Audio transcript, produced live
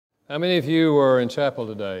How many of you were in chapel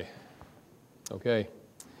today? Okay.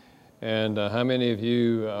 And how many of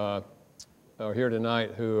you are here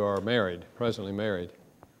tonight who are married, presently married?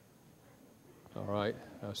 All right.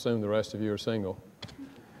 I assume the rest of you are single.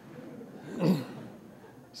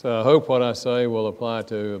 So I hope what I say will apply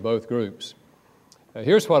to both groups.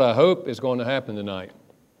 Here's what I hope is going to happen tonight.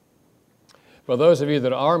 For those of you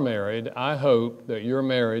that are married, I hope that your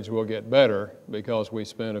marriage will get better because we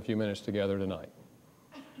spent a few minutes together tonight.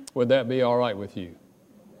 Would that be all right with you?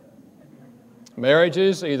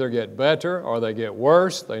 Marriages either get better or they get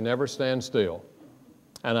worse. They never stand still.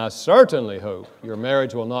 And I certainly hope your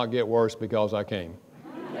marriage will not get worse because I came.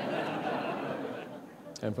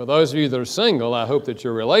 And for those of you that are single, I hope that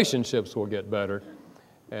your relationships will get better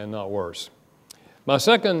and not worse. My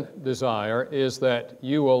second desire is that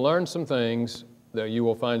you will learn some things that you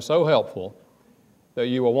will find so helpful that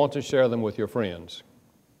you will want to share them with your friends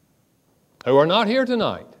who are not here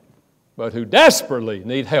tonight, but who desperately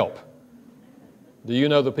need help. Do you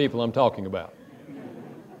know the people I'm talking about?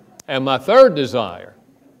 And my third desire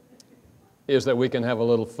is that we can have a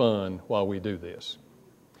little fun while we do this.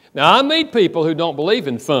 Now, I meet people who don't believe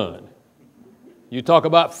in fun. You talk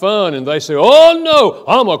about fun and they say, "Oh no,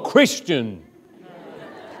 I'm a Christian."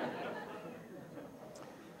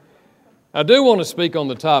 I do want to speak on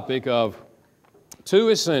the topic of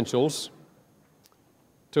 2 essentials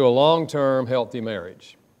to a long-term healthy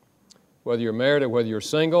marriage. Whether you're married or whether you're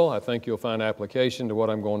single, I think you'll find application to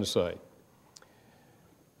what I'm going to say.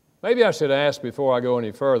 Maybe I should ask before I go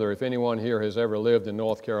any further if anyone here has ever lived in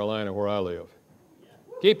North Carolina where I live.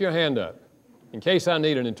 Keep your hand up in case I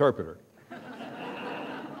need an interpreter.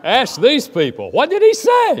 Ask these people, what did he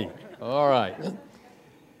say? All right.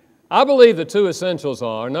 I believe the 2 essentials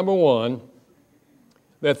are, number one,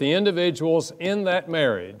 that the individuals in that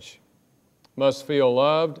marriage must feel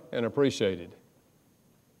loved and appreciated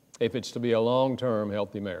if it's to be a long-term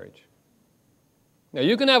healthy marriage. Now,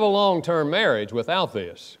 you can have a long-term marriage without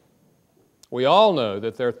this. We all know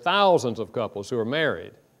that there are thousands of couples who are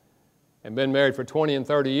married and been married for 20 and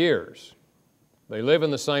 30 years. They live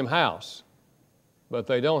in the same house, but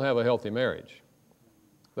they don't have a healthy marriage.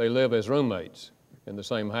 They live as roommates in the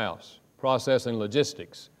same house, processing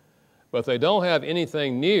logistics, but they don't have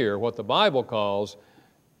anything near what the Bible calls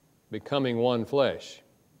becoming one flesh,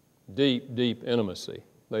 deep, deep intimacy.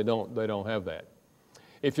 They don't have that.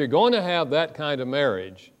 If you're going to have that kind of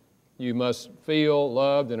marriage, you must feel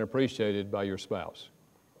loved and appreciated by your spouse.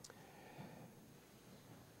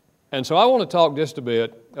 And so I want to talk just a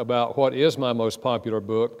bit about what is my most popular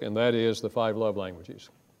book, and that is The 5 Love Languages.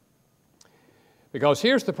 Because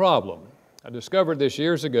here's the problem. I discovered this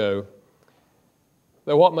years ago,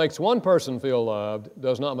 that what makes one person feel loved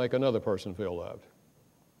does not make another person feel loved.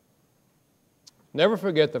 Never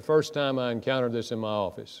forget the first time I encountered this in my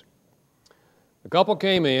office. The couple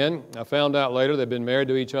came in. I found out later they'd been married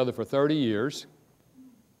to each other for 30 years.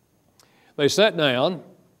 They sat down,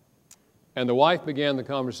 and the wife began the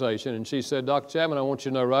conversation, and she said, "Dr. Chapman, I want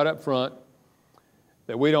you to know right up front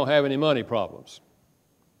that we don't have any money problems."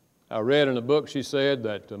 I read in a book, she said,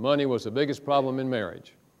 that money was the biggest problem in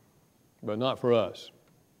marriage, but not for us.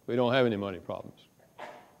 We don't have any money problems.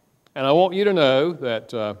 And I want you to know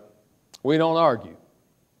that we don't argue.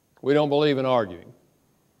 We don't believe in arguing.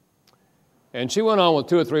 And she went on with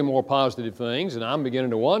 2 or 3 more positive things, and I'm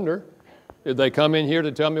beginning to wonder, did they come in here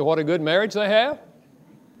to tell me what a good marriage they have?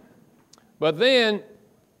 But then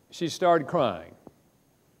she started crying.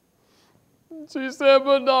 She said,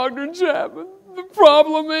 "But Dr. Chapman, the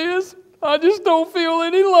problem is I just don't feel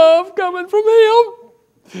any love coming from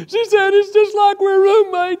him." She said, "It's just like we're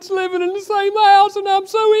roommates living in the same house and I'm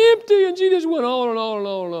so empty." And she just went on and on and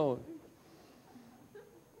on and on.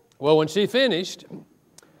 Well, when she finished,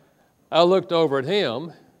 I looked over at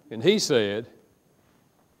him and he said,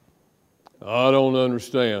 "I don't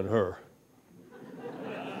understand her.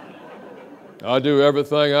 I do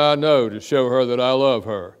everything I know to show her that I love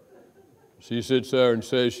her. She sits there and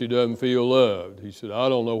says she doesn't feel loved." He said, "I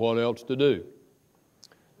don't know what else to do."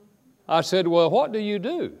 I said, "Well, what do you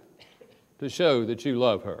do to show that you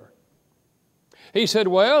love her?" He said,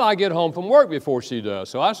 "Well, I get home from work before she does,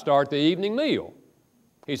 so I start the evening meal."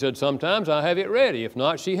 He said, "Sometimes I have it ready. If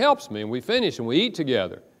not, she helps me, and we finish and we eat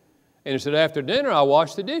together." And he said, "After dinner, I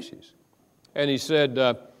wash the dishes." And he said,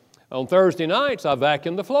 "On Thursday nights, I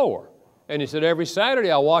vacuum the floor." And he said, "Every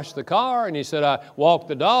Saturday I wash the car." And he said, "I walk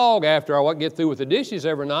the dog after I get through with the dishes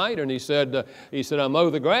every night." And he said, "I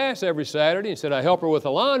mow the grass every Saturday." He said, "I help her with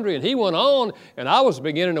the laundry." And he went on, and I was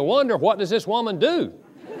beginning to wonder, what does this woman do?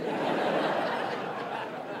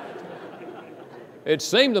 It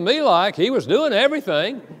seemed to me like he was doing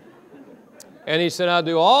everything. And he said, I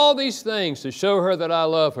do all these things to show her that I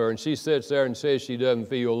love her. And she sits there and says she doesn't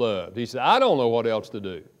feel loved. He said, I don't know what else to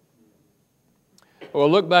do. Well,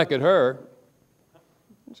 look back at her.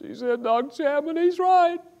 She said, Dr. Chapman, he's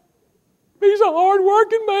right. He's a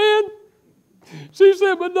hard-working man. She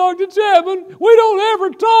said, but Dr. Chapman, we don't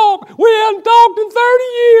ever talk. We haven't talked in 30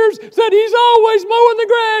 years. Said he's always mowing the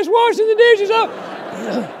grass, washing the dishes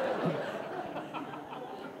up.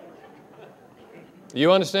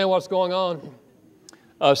 You understand what's going on?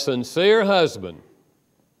 A sincere husband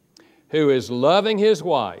who is loving his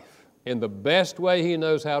wife in the best way he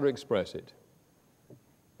knows how to express it,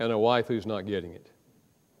 and a wife who's not getting it.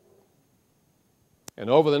 And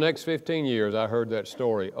over the next 15 years, I heard that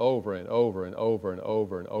story over and over and over and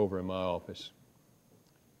over and over in my office.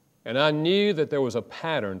 And I knew that there was a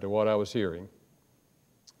pattern to what I was hearing,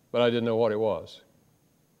 but I didn't know what it was.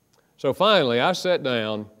 So finally, I sat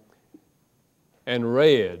down and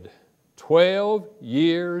read 12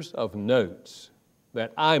 years of notes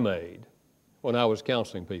that I made when I was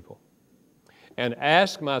counseling people, and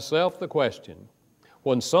asked myself the question,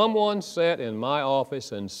 when someone sat in my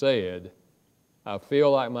office and said, I feel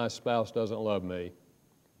like my spouse doesn't love me,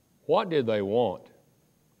 what did they want?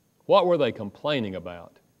 What were they complaining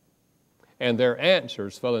about? And their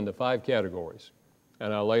answers fell into 5 categories,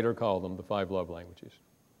 and I later called them the 5 love languages.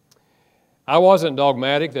 I wasn't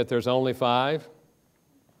dogmatic that there's only 5,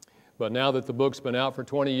 but now that the book's been out for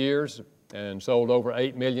 20 years and sold over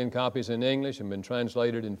 8 million copies in English and been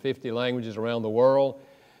translated in 50 languages around the world,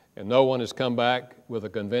 and no one has come back with a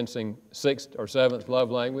convincing 6th or 7th love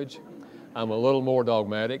language, I'm a little more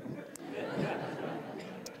dogmatic.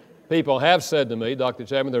 People have said to me, Dr.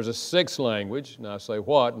 Chapman, there's a 6th language, and I say,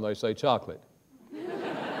 what? And they say, chocolate.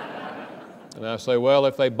 And I say, well,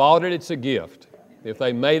 if they bought it, it's a gift. If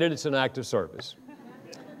they made it, it's an act of service.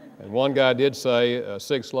 And one guy did say a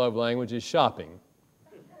 6th love language is shopping.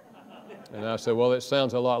 And I said, well, it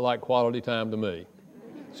sounds a lot like quality time to me.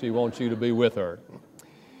 She wants you to be with her.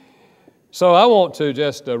 So I want to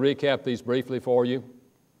just recap these briefly for you.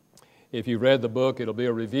 If you've read the book, it'll be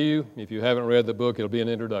a review. If you haven't read the book, it'll be an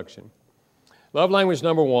introduction. Love language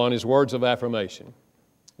number 1 is words of affirmation,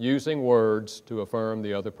 using words to affirm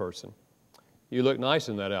the other person. You look nice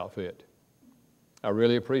in that outfit. I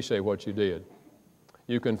really appreciate what you did.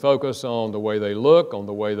 You can focus on the way they look, on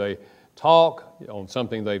the way they talk, on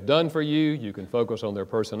something they've done for you. You can focus on their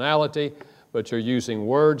personality, but you're using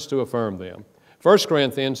words to affirm them. 1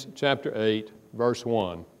 Corinthians chapter 8, verse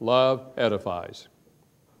 1, love edifies.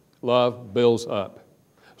 Love builds up.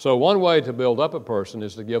 So one way to build up a person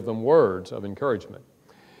is to give them words of encouragement.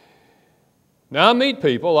 Now I meet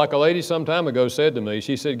people, like a lady some time ago said to me,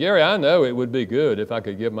 she said, Gary, I know it would be good if I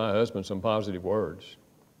could give my husband some positive words.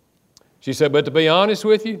 She said, but to be honest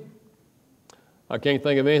with you, I can't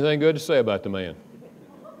think of anything good to say about the man.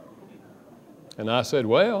 And I said,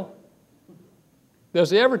 well,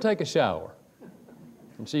 does he ever take a shower?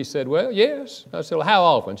 And she said, well, yes. I said, well, how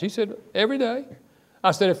often? She said, every day. I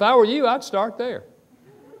said, if I were you, I'd start there.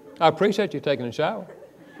 I appreciate you taking a shower.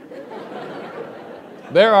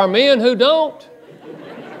 There are men who don't.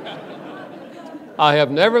 I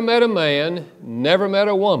have never met a man, never met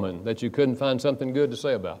a woman that you couldn't find something good to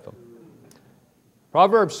say about them.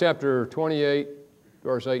 Proverbs chapter 28,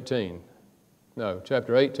 verse 18. No,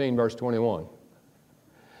 chapter 18, verse 21.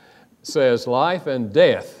 Says, life and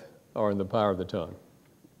death are in the power of the tongue.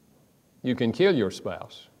 You can kill your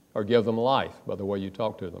spouse or give them life by the way you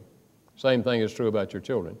talk to them. Same thing is true about your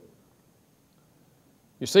children.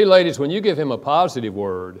 You see, ladies, when you give him a positive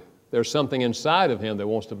word, there's something inside of him that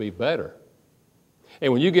wants to be better.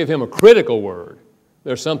 And when you give him a critical word,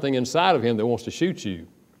 there's something inside of him that wants to shoot you.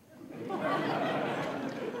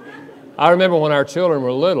 I remember when our children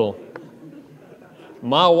were little,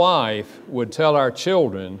 my wife would tell our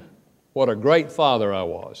children what a great father I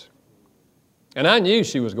was. And I knew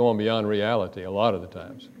she was going beyond reality a lot of the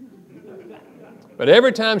times. But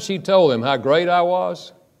every time she told them how great I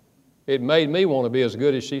was, it made me want to be as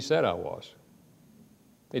good as she said I was.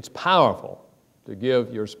 It's powerful to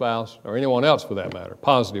give your spouse, or anyone else for that matter,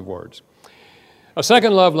 positive words. A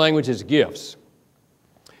second love language is gifts.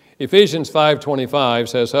 Ephesians 5:25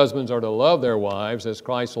 says, husbands are to love their wives as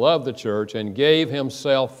Christ loved the church and gave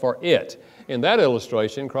himself for it. In that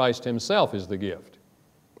illustration, Christ himself is the gift.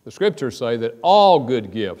 The scriptures say that all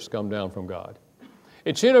good gifts come down from God.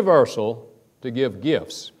 It's universal to give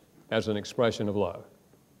gifts as an expression of love.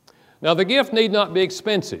 Now, the gift need not be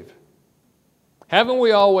expensive. Haven't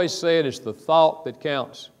we always said it's the thought that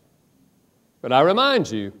counts? But I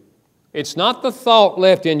remind you, it's not the thought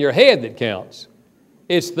left in your head that counts.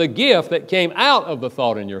 It's the gift that came out of the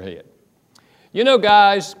thought in your head. You know,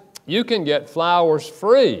 guys, You can get flowers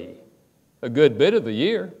free a good bit of the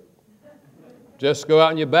year. Just go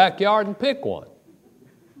out in your backyard and pick one.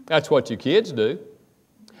 That's what you kids do.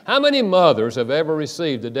 How many mothers have ever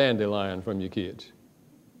received a dandelion from your kids?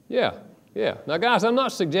 Yeah. Now, guys, I'm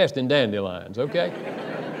not suggesting dandelions, okay?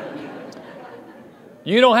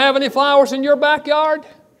 You don't have any flowers in your backyard?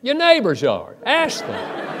 Your neighbor's yard. Ask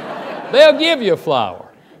them. They'll give you a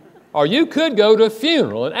flower. Or you could go to a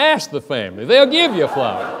funeral and ask the family. They'll give you a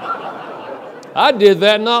flower. I did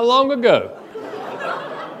that not long ago.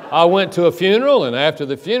 I went to a funeral, and after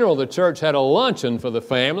the funeral, the church had a luncheon for the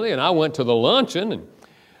family, and I went to the luncheon, and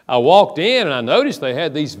I walked in, and I noticed they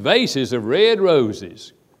had these vases of red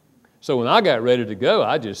roses. So when I got ready to go,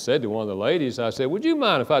 I just said to one of the ladies, I said, would you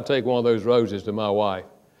mind if I take one of those roses to my wife?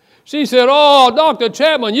 She said, oh, Dr.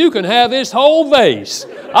 Chapman, you can have this whole vase.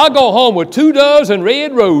 I'll go home with 2 dozen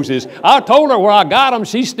red roses. I told her where I got them.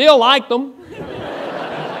 She still liked them.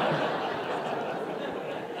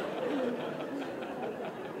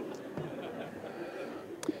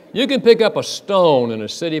 You can pick up a stone in a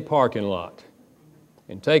city parking lot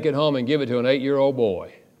and take it home and give it to an 8-year-old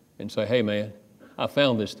boy and say, hey, man, I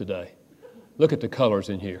found this today. Look at the colors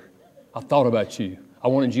in here. I thought about you. I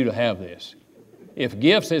wanted you to have this. If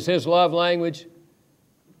gifts is his love language,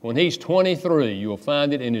 when he's 23, you'll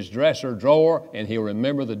find it in his dresser drawer, and he'll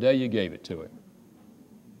remember the day you gave it to him.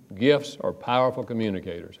 Gifts are powerful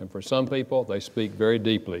communicators, and for some people, they speak very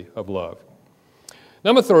deeply of love.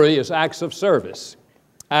 Number 3 is acts of service.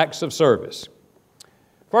 Acts of service.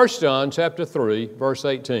 1 John chapter 3, verse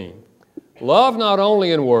 18. Love not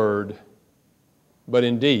only in word, but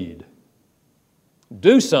in deed.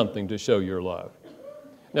 Do something to show your love.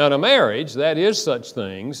 Now, in a marriage, that is such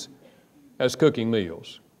things as cooking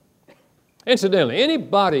meals. Incidentally,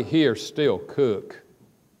 anybody here still cook?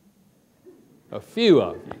 A few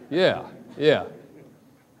of you. Yeah.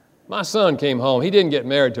 My son came home. He didn't get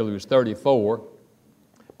married till he was 34.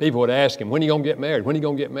 People would ask him, when are you going to get married? When are you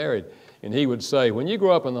going to get married? And he would say, when you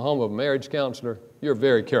grow up in the home of a marriage counselor, you're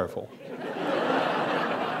very careful.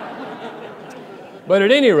 But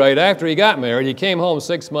at any rate, after he got married, he came home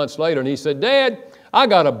 6 months later and he said, Dad, I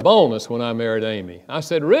got a bonus when I married Amy. I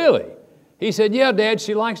said, really? He said, yeah, Dad,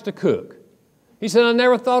 she likes to cook. He said, I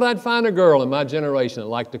never thought I'd find a girl in my generation that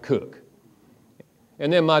liked to cook.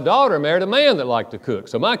 And then my daughter married a man that liked to cook,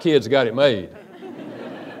 so my kids got it made.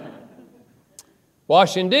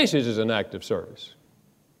 Washing dishes is an act of service.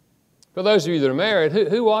 For those of you that are married,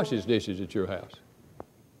 who washes dishes at your house?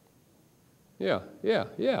 Yeah,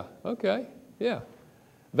 okay, yeah.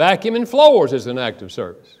 Vacuuming floors is an act of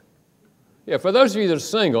service. Yeah, for those of you that are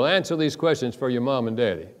single, answer these questions for your mom and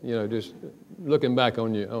daddy. You know, just looking back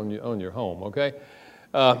on your home, okay?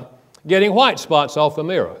 Getting white spots off the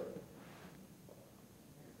mirror.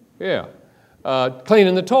 Yeah.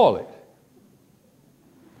 Cleaning the toilet.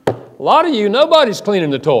 A lot of you, nobody's cleaning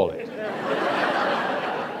the toilet.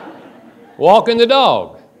 Walking the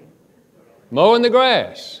dog. Mowing the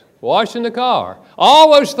grass. Washing the car.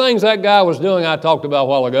 All those things that guy was doing I talked about a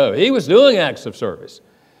while ago. He was doing acts of service.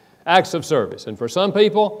 Acts of service. And for some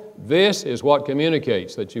people, this is what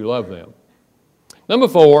communicates that you love them. Number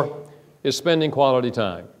 4 is spending quality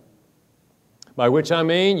time. By which I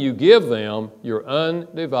mean you give them your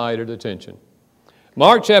undivided attention.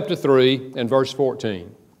 Mark chapter 3 and verse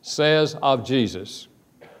 14 says of Jesus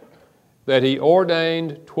that he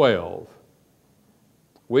ordained 12.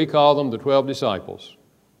 We call them the 12 disciples.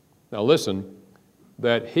 Now listen,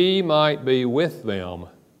 that he might be with them.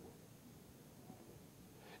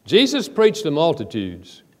 Jesus preached to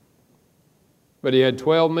multitudes, but he had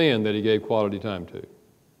 12 men that he gave quality time to.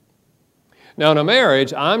 Now in a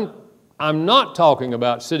marriage, I'm not talking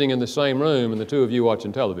about sitting in the same room and the two of you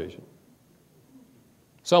watching television.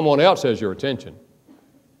 Someone else has your attention.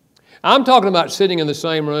 I'm talking about sitting in the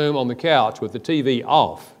same room on the couch with the TV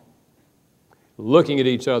off, looking at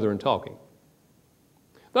each other and talking.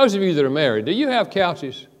 Those of you that are married, do you have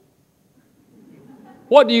couches?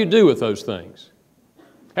 What do you do with those things?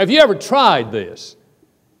 Have you ever tried this?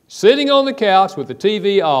 Sitting on the couch with the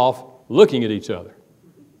TV off, looking at each other.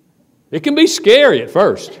 It can be scary at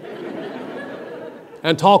first.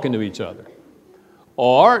 And talking to each other.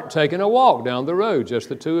 Or taking a walk down the road, just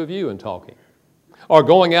the two of you and talking. Or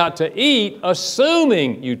going out to eat,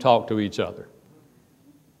 assuming you talk to each other.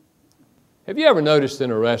 Have you ever noticed in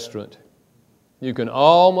a restaurant, you can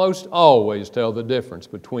almost always tell the difference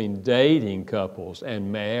between dating couples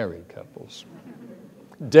and married couples.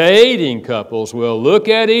 Dating couples will look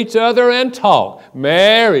at each other and talk.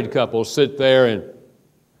 Married couples sit there and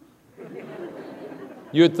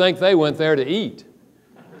you'd think they went there to eat.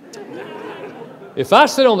 If I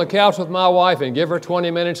sit on the couch with my wife and give her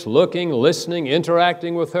 20 minutes looking, listening,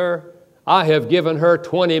 interacting with her, I have given her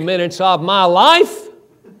 20 minutes of my life,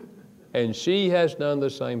 and she has done the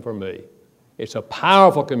same for me. It's a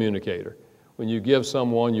powerful communicator when you give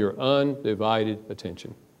someone your undivided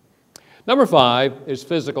attention. Number 5 is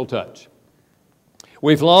physical touch.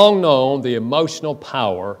 We've long known the emotional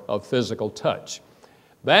power of physical touch.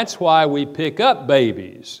 That's why we pick up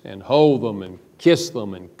babies and hold them and kiss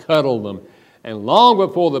them and cuddle them. And long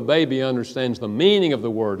before the baby understands the meaning of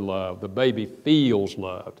the word love, the baby feels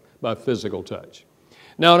loved by physical touch.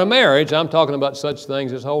 Now, in a marriage, I'm talking about such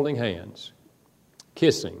things as holding hands,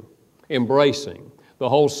 kissing, embracing, the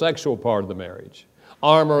whole sexual part of the marriage,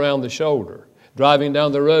 arm around the shoulder. Driving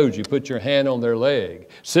down the road, you put your hand on their leg.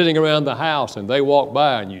 Sitting around the house and they walk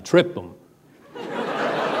by and you trip them.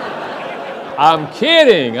 I'm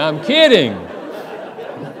kidding.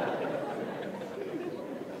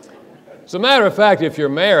 As a matter of fact, if you're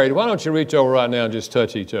married, why don't you reach over right now and just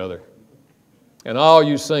touch each other? And all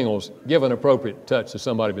you singles, give an appropriate touch to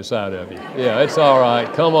somebody beside of you. Yeah, it's all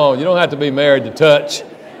right. Come on. You don't have to be married to touch.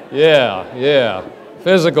 Yeah.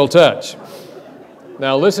 Physical touch.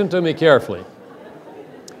 Now listen to me carefully.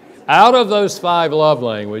 Out of those 5 love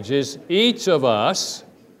languages, each of us,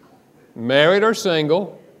 married or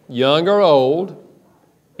single, young or old,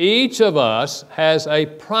 each of us has a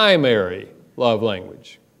primary love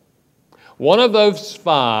language. One of those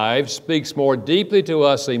 5 speaks more deeply to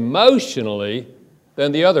us emotionally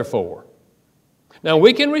than the other 4. Now,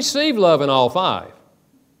 we can receive love in all 5,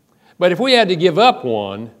 but if we had to give up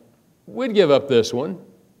one, we'd give up this one,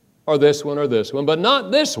 or this one, or this one, but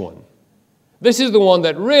not this one. This is the one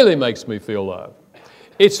that really makes me feel loved.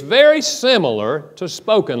 It's very similar to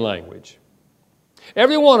spoken language.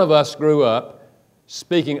 Every one of us grew up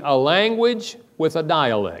speaking a language with a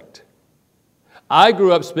dialect. I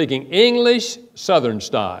grew up speaking English, Southern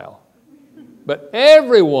style. But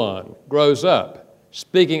everyone grows up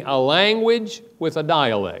speaking a language with a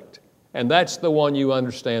dialect, and that's the one you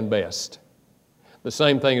understand best. The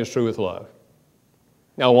same thing is true with love.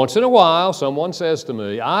 Now, once in a while, someone says to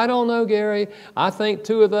me, I don't know, Gary, I think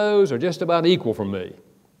 2 of those are just about equal for me.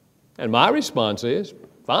 And my response is,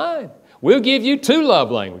 fine, we'll give you 2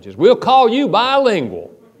 love languages. We'll call you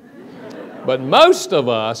bilingual. But most of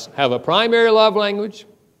us have a primary love language,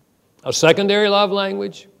 a secondary love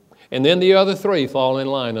language, and then the other 3 fall in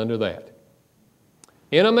line under that.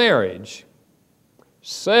 In a marriage,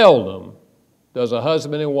 seldom does a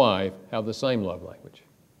husband and wife have the same love language.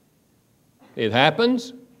 It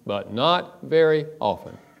happens, but not very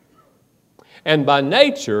often. And by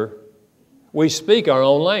nature, we speak our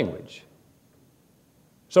own language.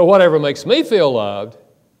 So whatever makes me feel loved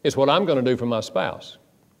is what I'm going to do for my spouse.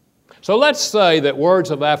 So let's say that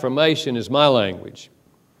words of affirmation is my language.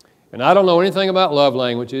 And I don't know anything about love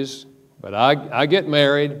languages, but I get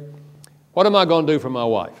married. What am I going to do for my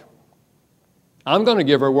wife? I'm going to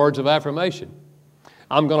give her words of affirmation.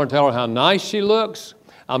 I'm going to tell her how nice she looks.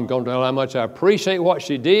 I'm going to tell her how much I appreciate what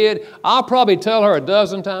she did. I'll probably tell her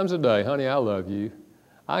 12 times a day, honey, I love you.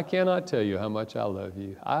 I cannot tell you how much I love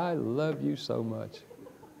you. I love you so much.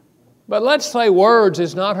 But let's say words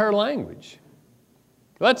is not her language.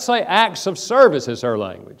 Let's say acts of service is her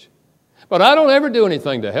language. But I don't ever do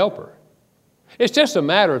anything to help her. It's just a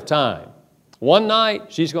matter of time. One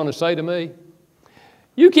night, she's going to say to me,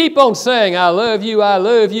 you keep on saying, I love you, I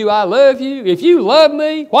love you, I love you. If you love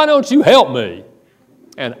me, why don't you help me?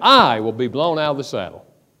 And I will be blown out of the saddle.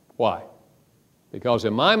 Why? Because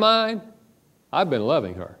in my mind, I've been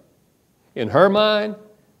loving her. In her mind,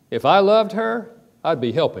 if I loved her, I'd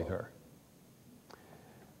be helping her.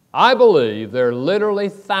 I believe there are literally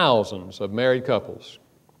thousands of married couples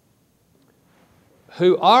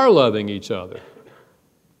who are loving each other,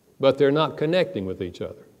 but they're not connecting with each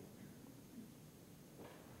other.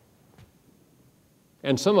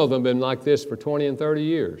 And some of them have been like this for 20 and 30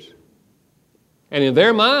 years. And in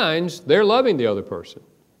their minds, they're loving the other person.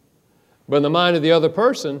 But in the mind of the other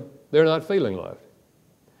person, they're not feeling loved.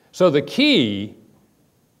 So the key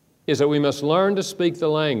is that we must learn to speak the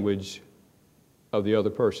language of the other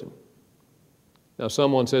person. Now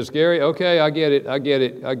someone says, Gary, okay, I get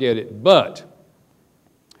it. But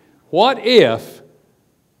what if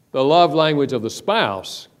the love language of the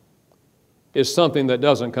spouse is something that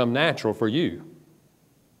doesn't come natural for you?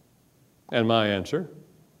 And my answer,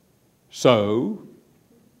 so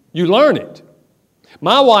you learn it.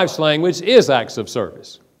 My wife's language is acts of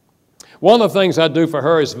service. One of the things I do for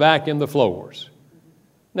her is vacuum the floors.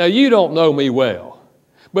 Now, you don't know me well,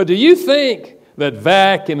 but do you think that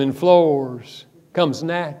vacuuming floors comes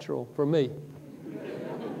natural for me?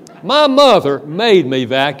 My mother made me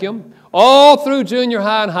vacuum, All through junior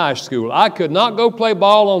high and high school, I could not go play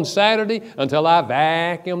ball on Saturday until I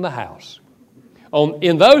vacuumed the house.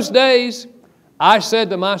 In those days, I said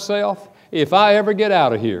to myself, if I ever get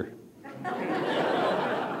out of here,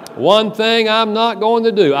 one thing I'm not going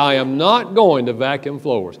to do, I am not going to vacuum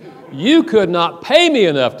floors. You could not pay me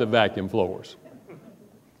enough to vacuum floors.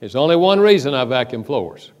 There's only one reason I vacuum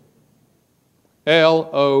floors.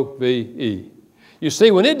 L-O-V-E. You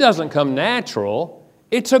see, when it doesn't come natural,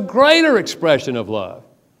 it's a greater expression of love.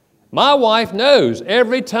 My wife knows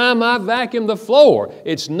every time I vacuum the floor,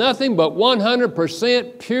 it's nothing but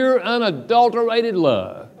 100% pure, unadulterated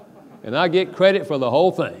love. And I get credit for the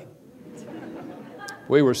whole thing.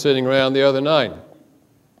 We were sitting around the other night.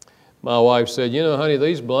 My wife said, you know, honey,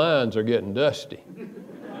 these blinds are getting dusty.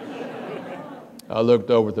 I looked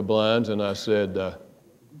over at the blinds and I said,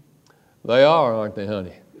 they are, aren't they,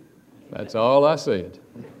 honey? That's all I said.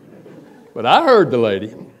 But I heard the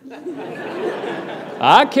lady.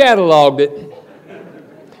 I cataloged it.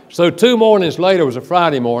 So 2 mornings later, it was a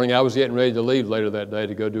Friday morning. I was getting ready to leave later that day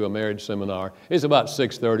to go do a marriage seminar. It was about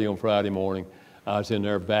 6:30 on Friday morning. I was in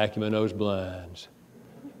there vacuuming those blinds.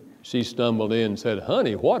 She stumbled in and said,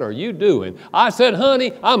 honey, what are you doing? I said,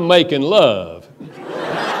 honey, I'm making love.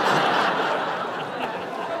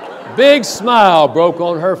 Big smile broke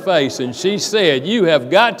on her face, and she said, you have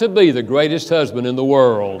got to be the greatest husband in the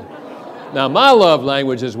world. Now, my love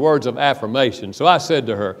language is words of affirmation, so I said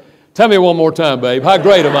to her, tell me one more time, babe, how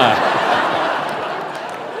great am I?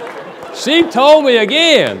 She told me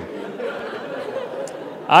again.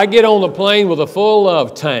 I get on the plane with a full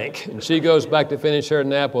love tank, and she goes back to finish her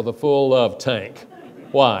nap with a full love tank.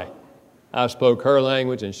 Why? I spoke her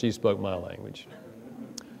language, and she spoke my language.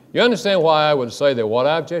 You understand why I would say that what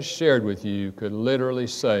I've just shared with you could literally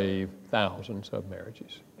save thousands of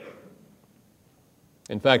marriages.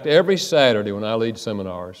 In fact, every Saturday when I lead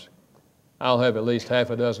seminars, I'll have at least half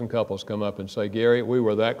a dozen couples come up and say, Gary, we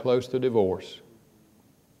were that close to divorce,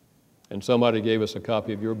 and somebody gave us a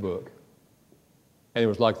copy of your book. And it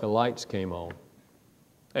was like the lights came on.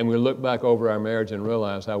 And we looked back over our marriage and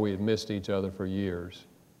realized how we had missed each other for years.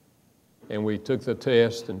 And we took the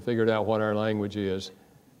test and figured out what our language is,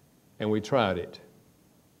 and we tried it.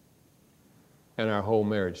 And our whole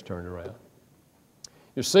marriage turned around.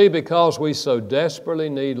 You see, because we so desperately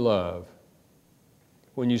need love,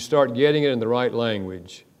 when you start getting it in the right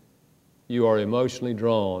language, you are emotionally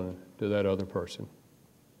drawn to that other person.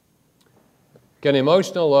 Can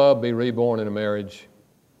emotional love be reborn in a marriage?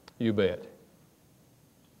 You bet.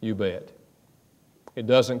 You bet. It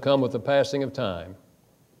doesn't come with the passing of time.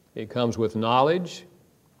 It comes with knowledge,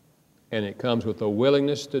 and it comes with a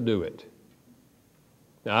willingness to do it.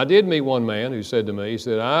 Now, I did meet one man who said to me, he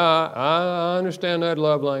said, I understand that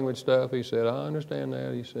love language stuff. He said, I understand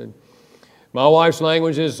that. He said, my wife's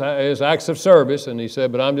language is acts of service. And he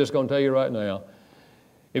said, but I'm just going to tell you right now,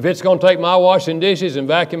 if it's going to take my washing dishes and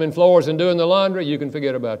vacuuming floors and doing the laundry, you can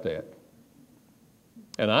forget about that.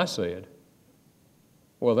 And I said,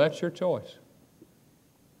 well, that's your choice.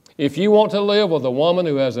 If you want to live with a woman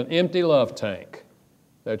who has an empty love tank,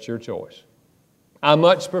 that's your choice. I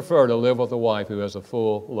much prefer to live with a wife who has a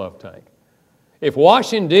full love tank. If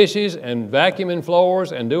washing dishes and vacuuming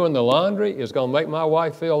floors and doing the laundry is going to make my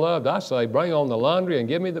wife feel loved, I say bring on the laundry and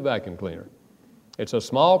give me the vacuum cleaner. It's a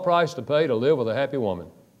small price to pay to live with a happy woman.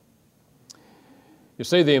 You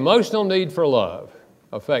see, the emotional need for love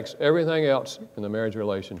affects everything else in the marriage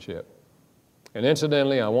relationship. And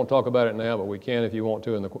incidentally, I won't talk about it now, but we can if you want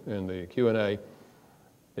to in the Q&A.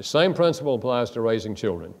 The same principle applies to raising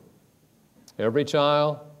children. Every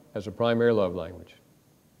child has a primary love language.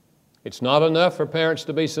 It's not enough for parents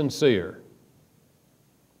to be sincere.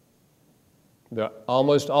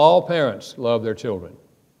 Almost all parents love their children,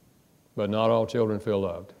 but not all children feel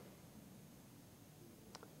loved.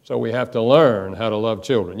 So we have to learn how to love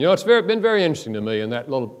children. You know, it's been very interesting to me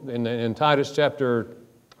in Titus chapter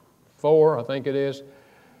 4, I think it is,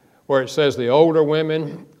 where it says the older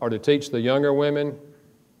women are to teach the younger women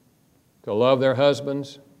to love their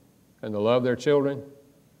husbands and to love their children.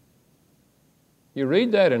 You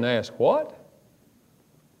read that and ask, what?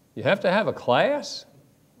 You have to have a class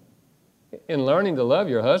in learning to love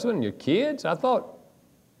your husband and your kids? I thought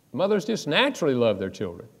mothers just naturally love their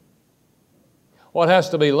children. What has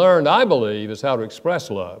to be learned, I believe, is how to express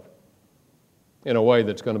love in a way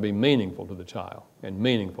that's going to be meaningful to the child and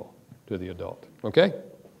meaningful to the adult. Okay?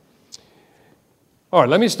 All right,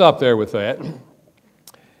 let me stop there with that.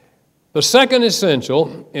 The second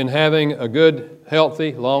essential in having a good,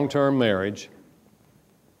 healthy, long-term marriage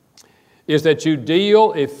is that you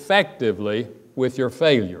deal effectively with your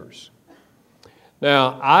failures.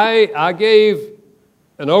 Now, I gave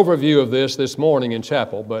an overview of this morning in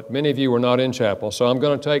chapel, but many of you were not in chapel, so I'm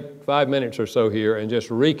going to take 5 minutes or so here and just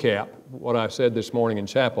recap what I said this morning in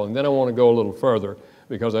chapel, and then I want to go a little further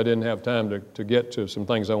because I didn't have time to get to some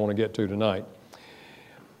things I want to get to tonight.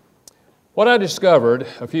 What I discovered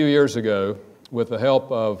a few years ago with the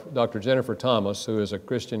help of Dr. Jennifer Thomas, who is a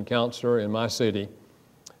Christian counselor in my city,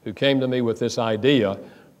 who came to me with this idea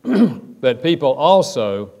that people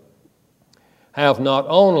also have not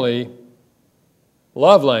only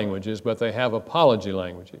love languages, but they have apology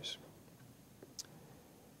languages.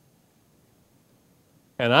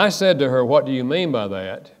 And I said to her, "What do you mean by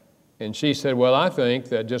that?" And she said, "Well, I think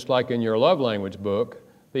that just like in your love language book,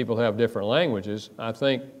 people have different languages, I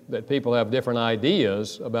think that people have different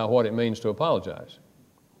ideas about what it means to apologize."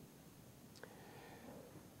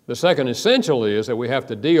 The second essential is that we have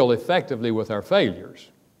to deal effectively with our failures.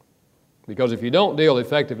 Because if you don't deal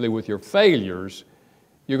effectively with your failures,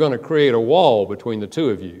 you're going to create a wall between the two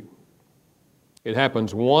of you. It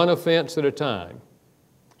happens one offense at a time.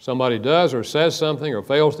 Somebody does or says something or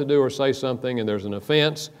fails to do or say something, and there's an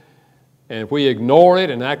offense. And if we ignore it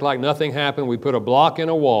and act like nothing happened, we put a block in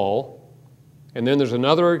a wall, and then there's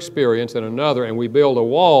another experience and another, and we build a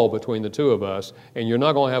wall between the two of us, and you're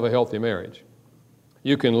not going to have a healthy marriage.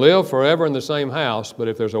 You can live forever in the same house, but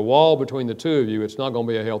if there's a wall between the two of you, it's not going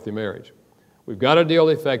to be a healthy marriage. We've got to deal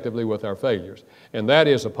effectively with our failures, and that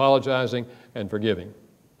is apologizing and forgiving.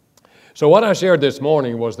 So what I shared this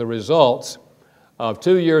morning was the results of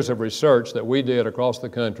 2 years of research that we did across the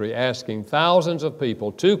country, asking thousands of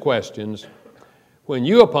people 2 questions. When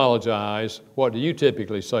you apologize, what do you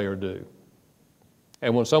typically say or do?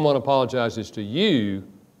 And when someone apologizes to you,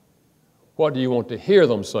 what do you want to hear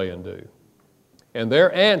them say and do? And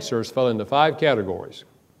their answers fell into 5 categories.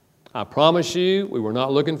 I promise you, we were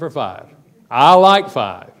not looking for 5. I like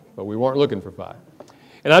 5, but we weren't looking for 5.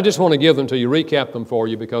 And I just want to give them to you, recap them for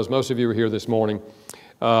you, because most of you are here this morning.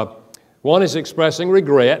 One is expressing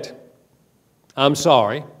regret. I'm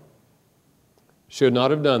sorry. Should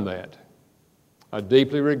not have done that. I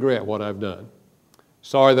deeply regret what I've done.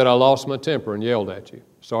 Sorry that I lost my temper and yelled at you.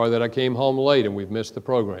 Sorry that I came home late and we've missed the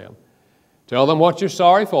program. Tell them what you're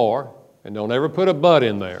sorry for, and don't ever put a but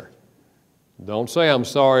in there. Don't say, I'm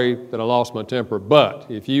sorry that I lost my temper, but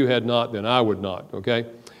if you had not, then I would not, okay?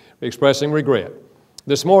 Expressing regret.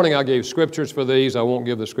 This morning I gave scriptures for these. I won't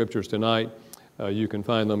give the scriptures tonight. You can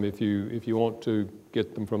find them if you want to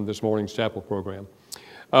get them from this morning's chapel program.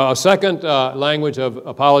 A second language of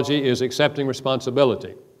apology is accepting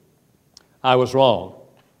responsibility. I was wrong.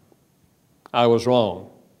 I was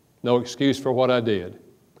wrong. No excuse for what I did.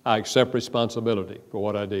 I accept responsibility for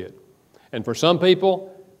what I did. And for some people,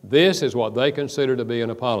 this is what they consider to be an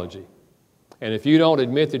apology. And if you don't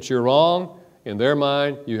admit that you're wrong, in their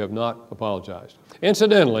mind, you have not apologized.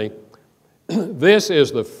 Incidentally, this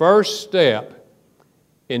is the first step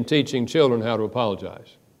in teaching children how to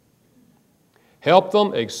apologize. Help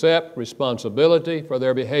them accept responsibility for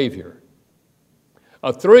their behavior.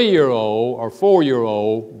 A 3-year-old or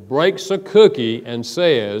 4-year-old breaks a cookie and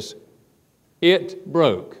says, "It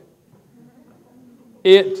broke."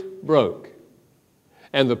 It broke.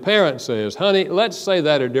 And the parent says, "Honey, let's say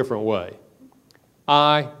that a different way.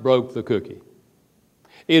 I broke the cookie."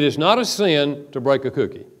 It is not a sin to break a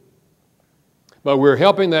cookie, but we're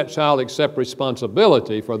helping that child accept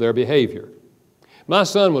responsibility for their behavior. My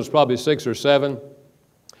son was probably 6 or 7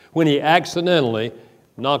 when he accidentally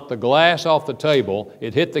knocked the glass off the table.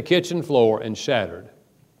 It hit the kitchen floor and shattered.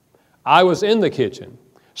 I was in the kitchen,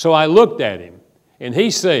 so I looked at him, and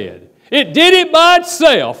he said, "It did it by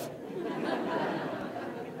itself."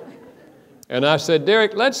 And I said,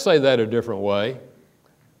 "Derek, let's say that a different way.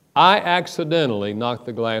 I accidentally knocked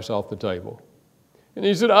the glass off the table." And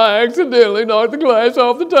he said, "I accidentally knocked the glass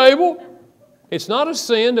off the table." It's not a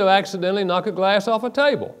sin to accidentally knock a glass off a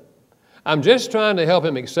table. I'm just trying to help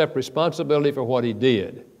him accept responsibility for what he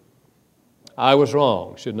did. I was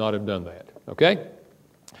wrong, should not have done that, okay?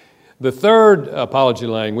 The third apology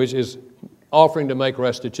language is offering to make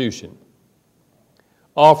restitution.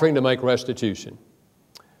 Offering to make restitution.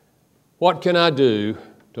 What can I do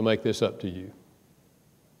to make this up to you?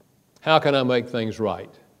 How can I make things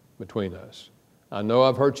right between us? I know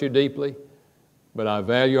I've hurt you deeply, but I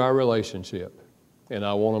value our relationship, and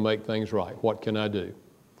I want to make things right. What can I do?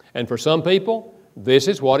 And for some people, this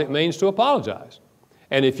is what it means to apologize.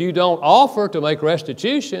 And if you don't offer to make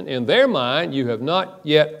restitution, in their mind, you have not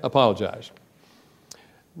yet apologized.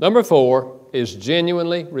 Number 4 is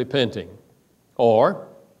genuinely repenting, or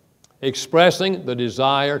expressing the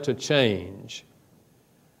desire to change.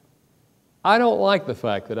 I don't like the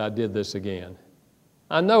fact that I did this again.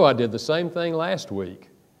 I know I did the same thing last week.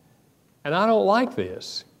 and I don't like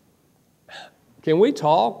this. Can we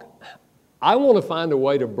talk? I want to find a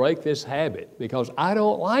way to break this habit because I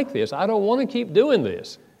don't like this. I don't want to keep doing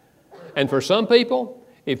this. And for some people,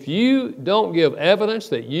 if you don't give evidence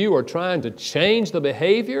that you are trying to change the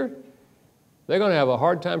behavior, they're going to have a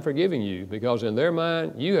hard time forgiving you because in their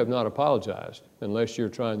mind, you have not apologized unless you're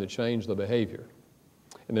trying to change the behavior.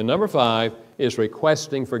 And then number 5 is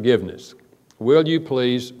requesting forgiveness. Will you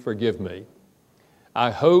please forgive me? I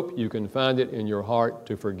hope you can find it in your heart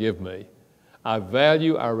to forgive me. I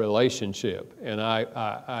value our relationship, and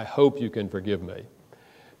I hope you can forgive me.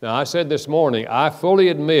 Now, I said this morning, I fully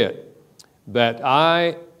admit that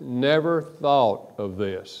I never thought of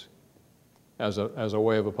this as a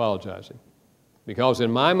way of apologizing. Because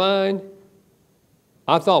in my mind,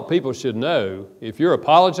 I thought people should know if you're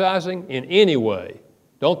apologizing in any way,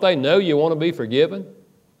 don't they know you want to be forgiven?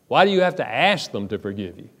 Why do you have to ask them to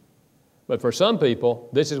forgive you? But for some people,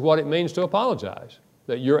 this is what it means to apologize,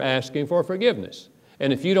 that you're asking for forgiveness.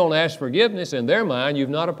 And if you don't ask forgiveness, in their mind, you've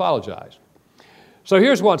not apologized. So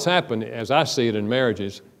here's what's happened, as I see it in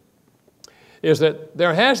marriages, is that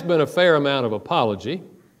there has been a fair amount of apology,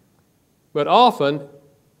 but often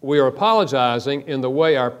we are apologizing in the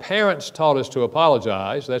way our parents taught us to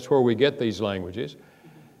apologize. That's where we get these languages.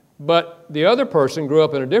 But the other person grew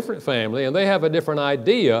up in a different family, and they have a different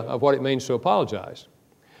idea of what it means to apologize.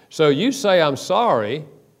 So you say, I'm sorry,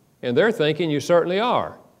 and they're thinking you certainly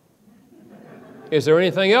are. Is there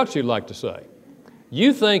anything else you'd like to say?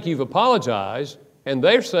 You think you've apologized, and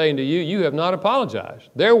they're saying to you, you have not apologized.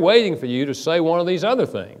 They're waiting for you to say one of these other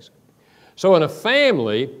things. So in a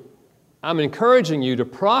family, I'm encouraging you to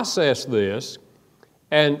process this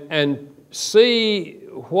and see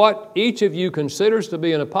what each of you considers to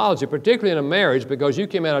be an apology, particularly in a marriage, because you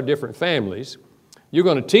came out of different families. You're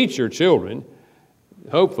going to teach your children,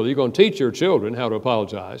 hopefully you're going to teach your children how to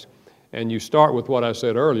apologize. And you start with what I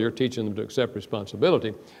said earlier, teaching them to accept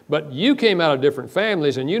responsibility. But you came out of different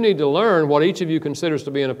families, and you need to learn what each of you considers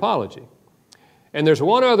to be an apology. And there's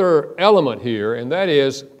one other element here, and that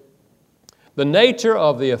is the nature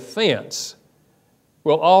of the offense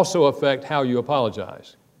will also affect how you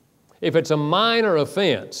apologize. If it's a minor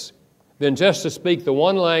offense, then just to speak the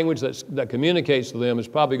one language that communicates to them is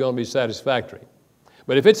probably going to be satisfactory.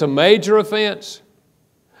 But if it's a major offense,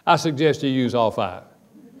 I suggest you use all 5.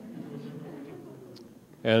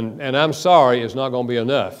 And I'm sorry, it's not going to be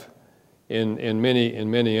enough in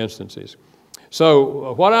many instances.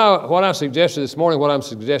 So what I suggested this morning, what I'm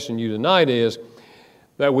suggesting you tonight is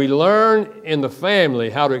that we learn in the family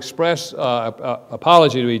how to express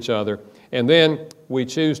apology to each other, and then we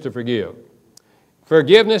choose to forgive.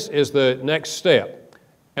 Forgiveness is the next step.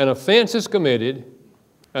 An offense is committed,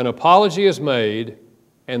 an apology is made,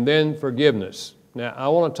 and then forgiveness. Now, I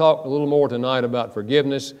want to talk a little more tonight about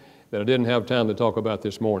forgiveness that I didn't have time to talk about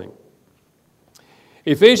this morning.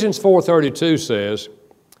 Ephesians 4:32 says,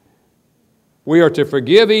 we are to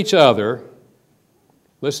forgive each other,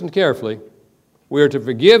 listen carefully, we are to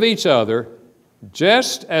forgive each other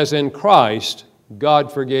just as in Christ God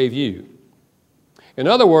forgave you. In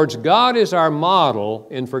other words, God is our model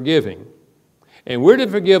in forgiving, and we're to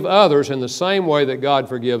forgive others in the same way that God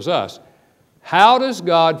forgives us. How does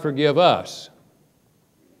God forgive us?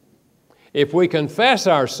 If we confess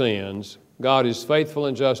our sins, God is faithful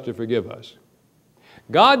and just to forgive us.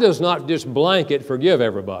 God does not just blanket forgive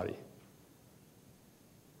everybody.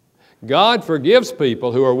 God forgives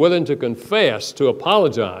people who are willing to confess, to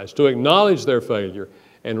apologize, to acknowledge their failure,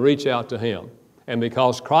 and reach out to Him. And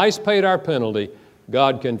because Christ paid our penalty,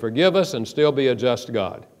 God can forgive us and still be a just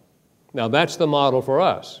God. Now that's the model for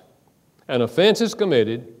us. An offense is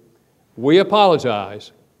committed, we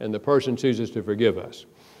apologize, and the person chooses to forgive us.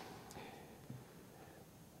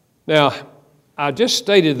 Now, I just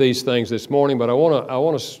stated these things this morning, but I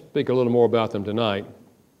want to speak a little more about them tonight.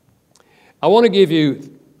 I want to give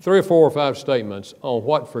you 3 or 4 or 5 statements on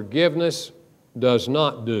what forgiveness does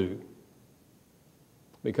not do,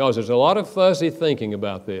 because there's a lot of fuzzy thinking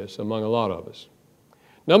about this among a lot of us.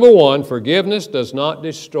 Number 1, forgiveness does not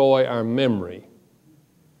destroy our memory.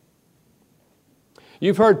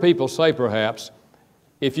 You've heard people say, perhaps,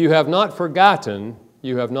 if you have not forgotten,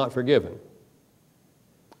 you have not forgiven.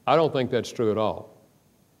 I don't think that's true at all.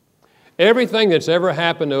 Everything that's ever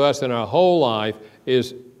happened to us in our whole life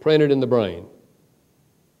is printed in the brain.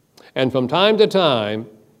 And from time to time,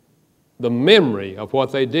 the memory of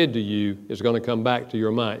what they did to you is going to come back to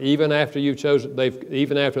your mind. Even after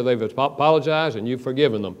they've apologized and you've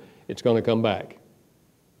forgiven them, it's going to come back.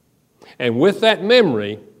 And with that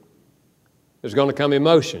memory, there's going to come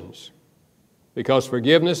emotions, because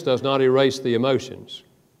forgiveness does not erase the emotions.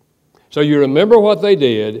 So you remember what they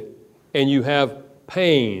did, and you have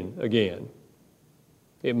pain again.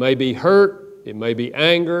 It may be hurt, it may be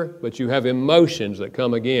anger, but you have emotions that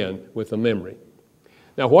come again with the memory.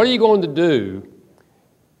 Now, what are you going to do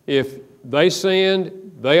if they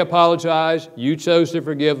sinned, they apologized, you chose to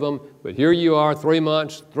forgive them, but here you are 3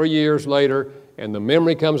 months, 3 years later, and the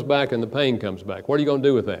memory comes back and the pain comes back? What are you going to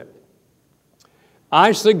do with that?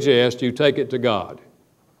 I suggest you take it to God.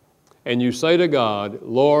 And you say to God,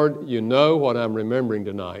 Lord, you know what I'm remembering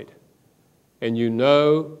tonight, and you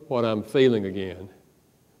know what I'm feeling again,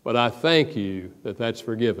 but I thank you that that's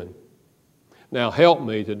forgiven. Now help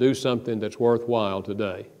me to do something that's worthwhile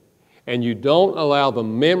today. And you don't allow the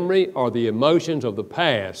memory or the emotions of the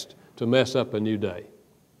past to mess up a new day.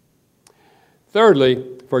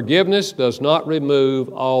 Thirdly, forgiveness does not remove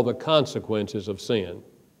all the consequences of sin.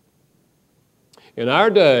 In our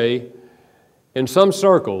day, in some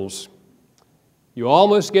circles, you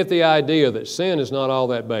almost get the idea that sin is not all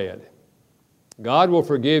that bad. God will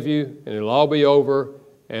forgive you, and it'll all be over,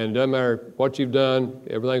 and it doesn't matter what you've done,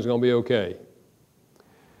 everything's going to be okay.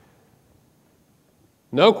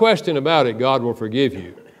 No question about it, God will forgive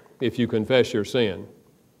you if you confess your sin.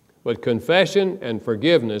 But confession and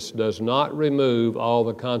forgiveness does not remove all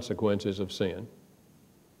the consequences of sin.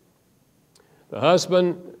 The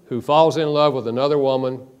husband who falls in love with another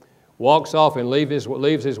woman, walks off and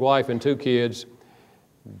leaves his wife and 2 kids,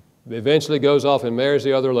 eventually goes off and marries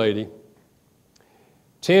the other lady.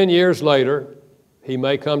 10 years later, he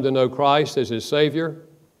may come to know Christ as his Savior.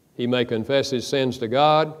 He may confess his sins to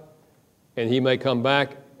God, and he may come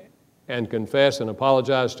back and confess and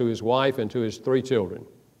apologize to his wife and to his 3 children.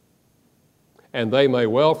 And they may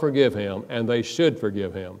well forgive him, and they should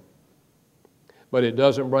forgive him. But it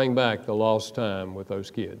doesn't bring back the lost time with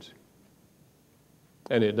those kids.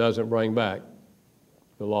 And it doesn't bring back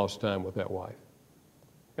the lost time with that wife.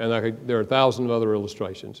 And there are thousands of other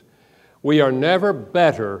illustrations. We are never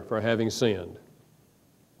better for having sinned.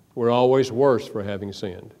 We're always worse for having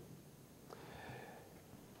sinned.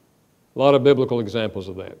 A lot of biblical examples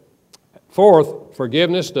of that. Fourth,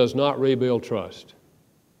 forgiveness does not rebuild trust.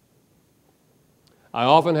 I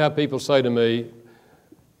often have people say to me,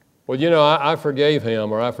 well, you know, I forgave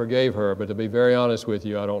him or I forgave her, but to be very honest with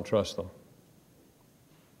you, I don't trust them.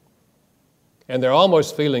 And they're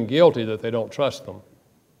almost feeling guilty that they don't trust them.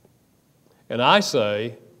 And I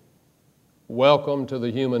say, welcome to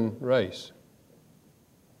the human race,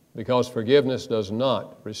 because forgiveness does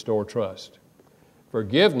not restore trust.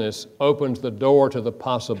 Forgiveness opens the door to the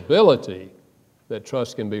possibility that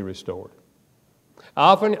trust can be restored.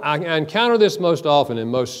 I encounter this most often and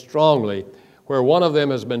most strongly where one of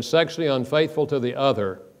them has been sexually unfaithful to the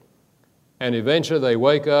other, and eventually they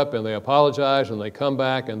wake up and they apologize and they come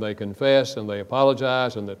back and they confess and they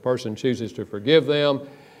apologize and that person chooses to forgive them,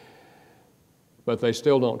 but they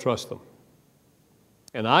still don't trust them.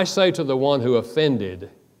 And I say to the one who offended,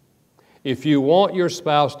 if you want your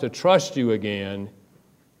spouse to trust you again,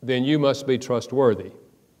 then you must be trustworthy.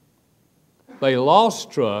 They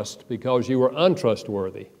lost trust because you were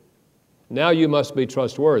untrustworthy. Now you must be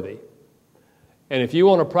trustworthy. And if you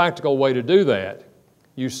want a practical way to do that,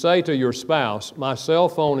 you say to your spouse, my cell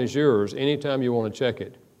phone is yours anytime you want to check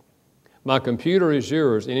it. My computer is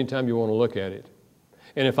yours anytime you want to look at it.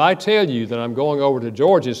 And if I tell you that I'm going over to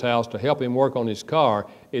George's house to help him work on his car,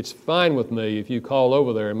 it's fine with me if you call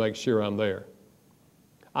over there and make sure I'm there.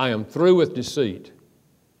 I am through with deceit.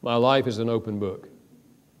 My life is an open book.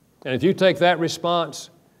 And if you take that response,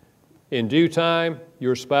 in due time,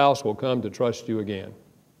 your spouse will come to trust you again.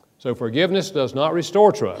 So forgiveness does not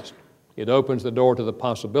restore trust. It opens the door to the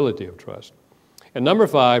possibility of trust. And number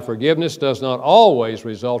 5, forgiveness does not always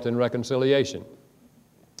result in reconciliation.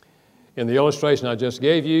 In the illustration I just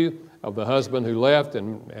gave you of the husband who left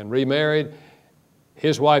and remarried,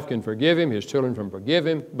 his wife can forgive him, his children can forgive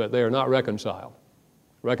him, but they are not reconciled.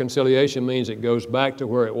 Reconciliation means it goes back to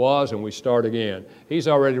where it was and we start again. He's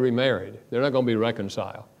already remarried. They're not going to be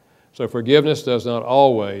reconciled. So forgiveness does not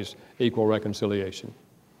always equal reconciliation.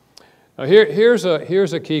 Now here's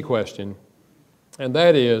a key question, and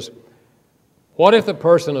that is, what if the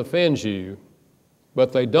person offends you,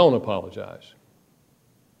 but they don't apologize?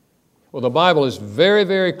 Well, the Bible is very,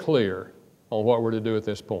 very clear on what we're to do at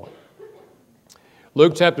this point.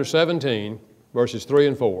 Luke chapter 17, verses 3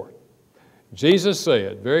 and 4. Jesus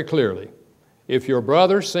said very clearly, if your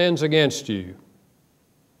brother sins against you,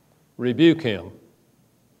 rebuke him.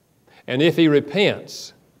 And if he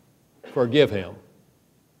repents, forgive him.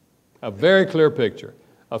 A very clear picture.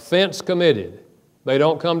 Offense committed. They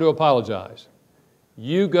don't come to apologize.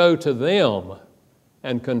 You go to them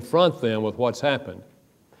and confront them with what's happened.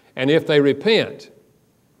 And if they repent,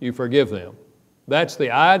 you forgive them. That's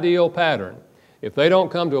the ideal pattern. If they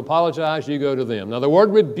don't come to apologize, you go to them. Now, the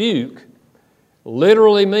word rebuke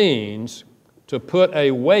literally means to put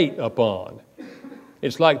a weight upon.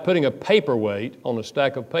 It's like putting a paperweight on a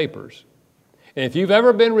stack of papers. And if you've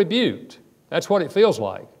ever been rebuked, that's what it feels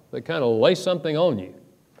like. They kind of lay something on you.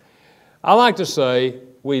 I like to say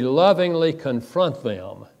we lovingly confront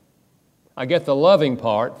them. I get the loving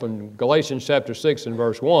part from Galatians chapter 6 and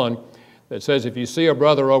verse 1 that says, if you see a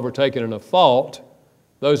brother overtaken in a fault,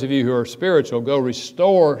 those of you who are spiritual, go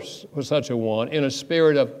restore such a one in a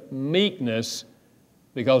spirit of meekness,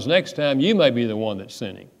 because next time you may be the one that's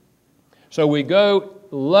sinning. So we go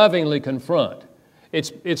lovingly confront.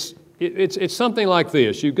 It's something like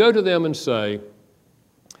this. You go to them and say,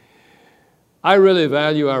 I really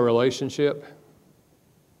value our relationship,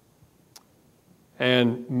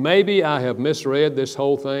 and maybe I have misread this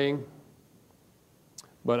whole thing,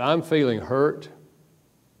 but I'm feeling hurt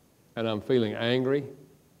and I'm feeling angry.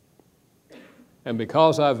 And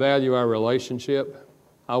because I value our relationship,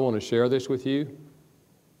 I want to share this with you.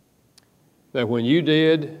 That when you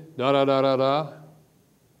did I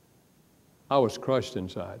was crushed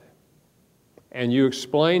inside. And you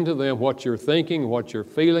explain to them what you're thinking, what you're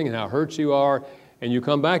feeling, and how hurt you are, and you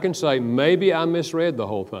come back and say, maybe I misread the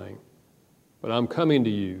whole thing, but I'm coming to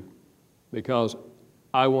you because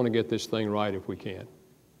I want to get this thing right if we can.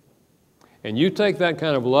 And you take that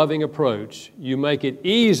kind of loving approach, you make it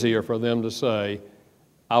easier for them to say,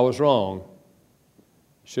 I was wrong,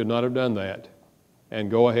 should not have done that, and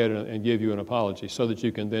go ahead and give you an apology so that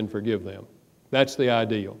you can then forgive them. That's the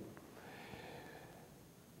ideal.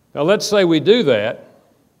 Now let's say we do that,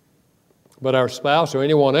 but our spouse or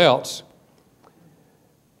anyone else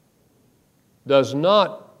does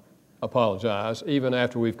not apologize even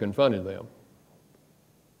after we've confronted them.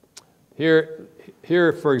 Here,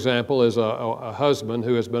 for example, is a husband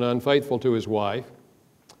who has been unfaithful to his wife.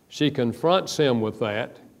 She confronts him with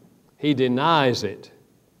that. He denies it.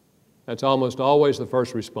 That's almost always the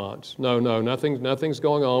first response. No, nothing's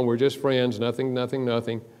going on. We're just friends.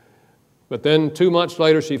 Nothing. But then 2 months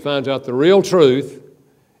later, she finds out the real truth,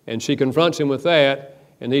 and she confronts him with that,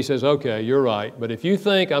 and he says, okay, you're right. But if you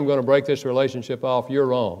think I'm going to break this relationship off, you're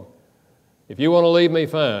wrong. If you want to leave me,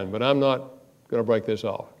 fine, but I'm not going to break this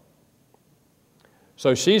off.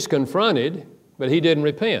 So she's confronted, but he didn't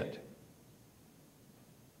repent.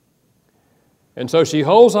 And so she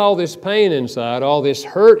holds all this pain inside, all this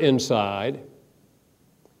hurt inside,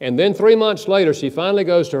 and then 3 months later, she finally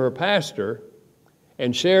goes to her pastor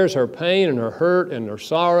and shares her pain and her hurt and her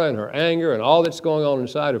sorrow and her anger and all that's going on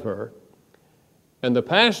inside of her. And the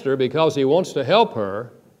pastor, because he wants to help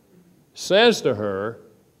her, says to her,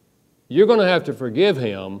 you're going to have to forgive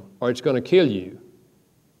him or it's going to kill you.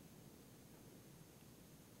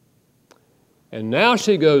 And now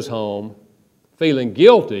she goes home feeling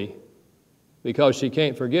guilty because she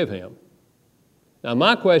can't forgive him. Now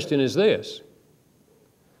my question is this: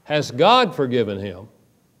 has God forgiven him?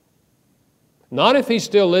 Not if he's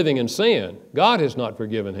still living in sin. God has not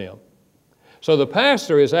forgiven him. So the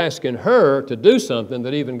pastor is asking her to do something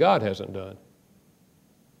that even God hasn't done.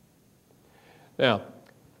 Now,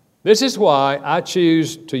 this is why I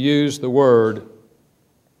choose to use the word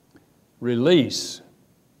release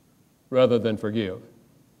rather than forgive.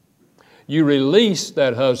 You release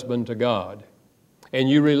that husband to God, and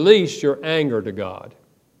you release your anger to God,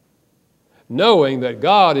 knowing that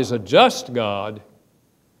God is a just God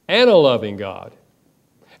and a loving God.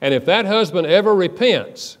 And if that husband ever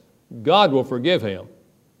repents, God will forgive him.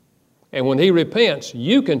 And when he repents,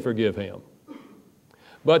 you can forgive him.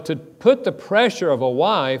 But to put the pressure of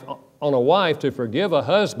on a wife to forgive a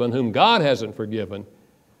husband whom God hasn't forgiven,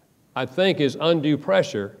 I think is undue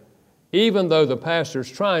pressure, even though the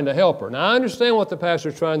pastor's trying to help her. Now, I understand what the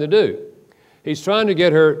pastor's trying to do. He's trying to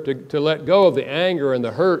get her to let go of the anger and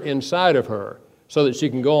the hurt inside of her so that she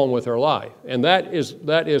can go on with her life. And that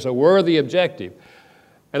is a worthy objective.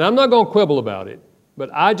 And I'm not going to quibble about it, but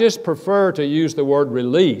I just prefer to use the word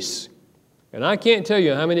release. And I can't tell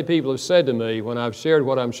you how many people have said to me when I've shared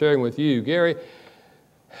what I'm sharing with you, Gary,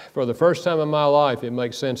 for the first time in my life, it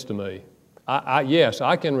makes sense to me. Yes,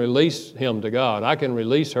 I can release him to God. I can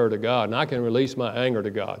release her to God, and I can release my anger to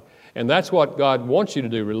God. And that's what God wants you to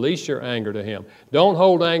do, release your anger to him. Don't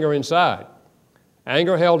hold anger inside.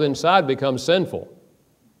 Anger held inside becomes sinful.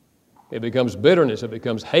 It becomes bitterness. It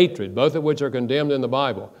becomes hatred, both of which are condemned in the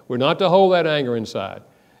Bible. We're not to hold that anger inside.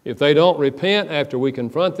 If they don't repent after we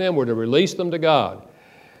confront them, we're to release them to God.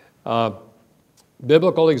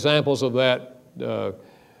 Biblical examples of that,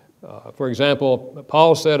 for example,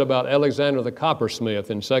 Paul said about Alexander the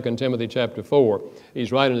coppersmith in 2 Timothy chapter 4.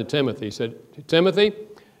 He's writing to Timothy. He said, Timothy,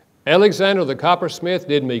 Alexander the coppersmith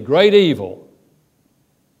did me great evil.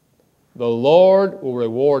 The Lord will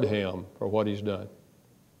reward him for what he's done.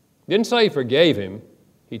 He didn't say he forgave him.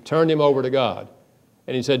 He turned him over to God.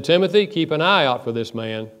 And he said, Timothy, keep an eye out for this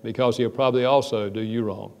man because he'll probably also do you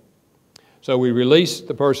wrong. So we release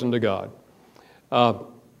the person to God.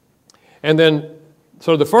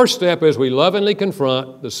 So the first step is we lovingly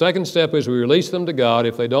confront. The second step is we release them to God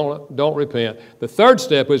if they don't repent. The third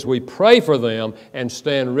step is we pray for them and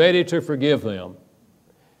stand ready to forgive them.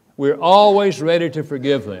 We're always ready to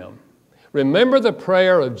forgive them. Remember the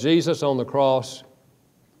prayer of Jesus on the cross?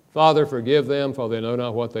 Father, forgive them, for they know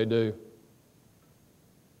not what they do.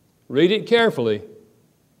 Read it carefully.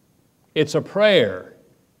 It's a prayer,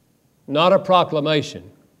 not a proclamation.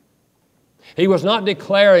 He was not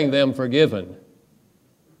declaring them forgiven.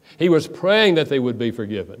 He was praying that they would be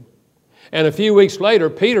forgiven. And a few weeks later,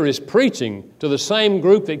 Peter is preaching to the same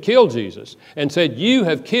group that killed Jesus and said, you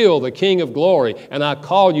have killed the King of glory, and I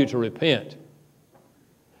call you to repent.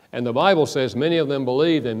 And the Bible says many of them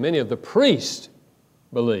believed, and many of the priests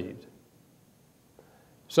believed.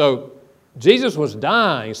 So Jesus was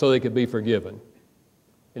dying so they could be forgiven.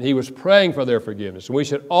 And he was praying for their forgiveness. And we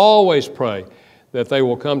should always pray that they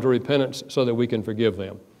will come to repentance so that we can forgive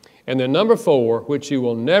them. And then number 4, which you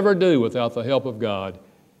will never do without the help of God,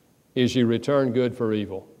 is you return good for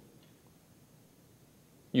evil.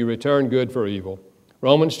 You return good for evil.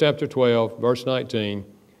 Romans chapter 12, verse 19.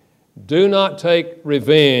 Do not take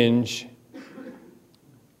revenge.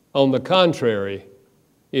 On the contrary,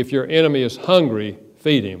 if your enemy is hungry,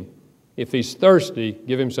 feed him. If he's thirsty,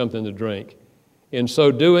 give him something to drink. In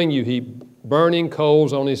so doing, you heap burning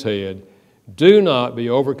coals on his head. Do not be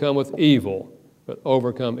overcome with evil, but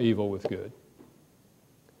overcome evil with good.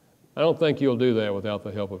 I don't think you'll do that without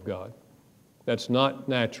the help of God. That's not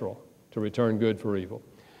natural, to return good for evil.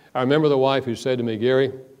 I remember the wife who said to me,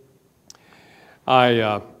 Gary,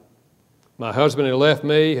 my husband had left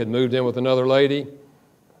me, had moved in with another lady,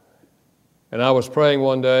 and I was praying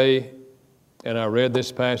one day, and I read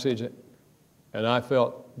this passage, and I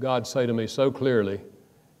felt God say to me so clearly,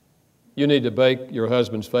 you need to bake your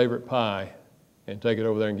husband's favorite pie and take it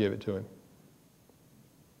over there and give it to him.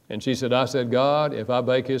 And she said, I said, God, if I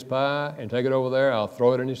bake his pie and take it over there, I'll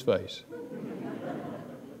throw it in his face.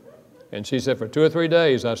 And she said, for 2 or 3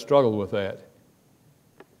 days, I struggled with that.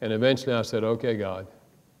 And eventually I said, okay, God.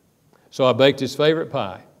 So I baked his favorite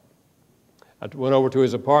pie. I went over to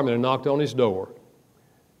his apartment and knocked on his door.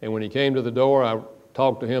 And when he came to the door, I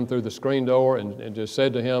talked to him through the screen door and just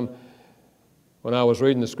said to him, when I was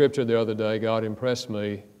reading the scripture the other day, God impressed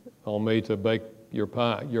me on me to bake your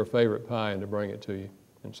pie, your favorite pie, and to bring it to you.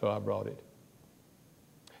 And so I brought it.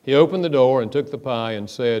 He opened the door and took the pie and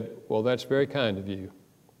said, well, that's very kind of you.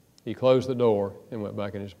 He closed the door and went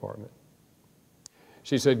back in his apartment.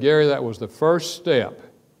 She said, Gary, that was the first step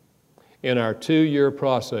in our 2-year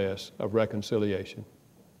process of reconciliation.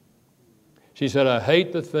 She said, I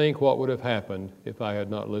hate to think what would have happened if I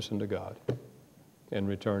had not listened to God and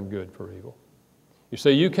returned good for evil. You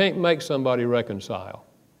see, you can't make somebody reconcile.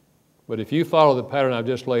 But if you follow the pattern I've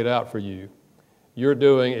just laid out for you, you're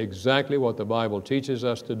doing exactly what the Bible teaches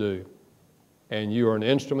us to do. And you are an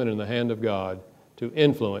instrument in the hand of God to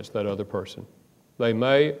influence that other person. They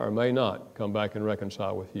may or may not come back and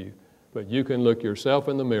reconcile with you. But you can look yourself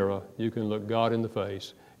in the mirror, you can look God in the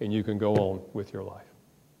face, and you can go on with your life.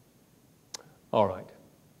 All right.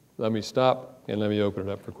 Let me stop and let me open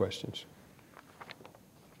it up for questions.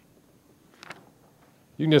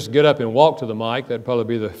 You can just get up and walk to the mic. That'd probably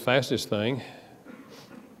be the fastest thing.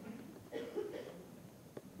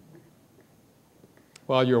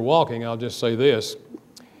 While you're walking, I'll just say this.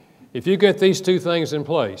 If you get these 2 things in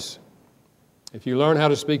place, if you learn how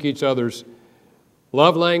to speak each other's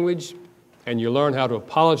love language, and you learn how to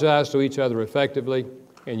apologize to each other effectively,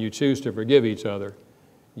 and you choose to forgive each other,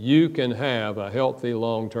 you can have a healthy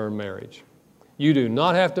long-term marriage. You do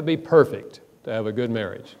not have to be perfect to have a good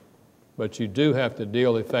marriage, but you do have to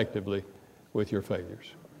deal effectively with your failures.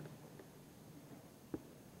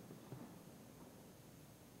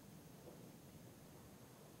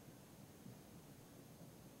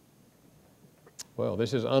 Well,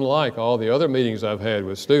 this is unlike all the other meetings I've had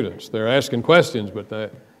with students. They're asking questions,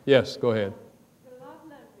 but yes, go ahead. The love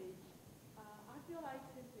language. I feel like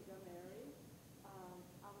since we got married, our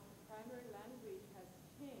primary language has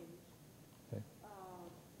changed. Okay.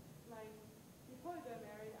 Like before we got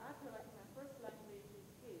married, I feel like my first language is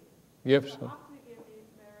gifts. Gifts. But after we get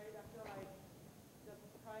married, I feel like the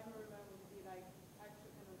primary one would be like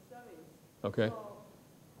actual kind of service. Okay. So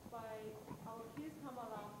by our kids come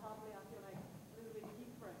along, probably I feel like a little bit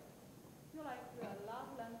different. I feel like the love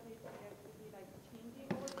language has to be like changing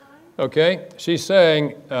over time. Okay? She's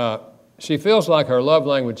saying she feels like her love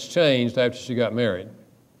language changed after she got married.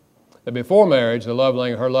 That before marriage, her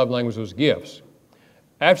love language was gifts.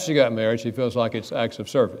 After she got married, she feels like it's acts of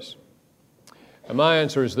service. And my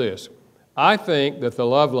answer is this. I think that the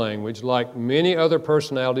love language, like many other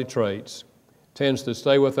personality traits, tends to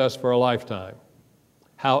stay with us for a lifetime.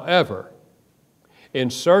 However, in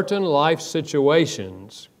certain life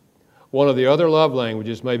situations, one of the other love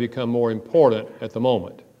languages may become more important at the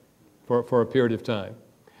moment for a period of time.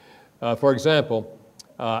 For example,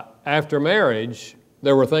 after marriage,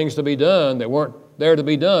 there were things to be done that weren't there to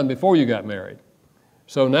be done before you got married.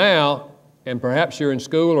 So now, and perhaps you're in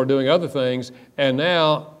school or doing other things, and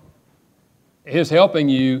now his helping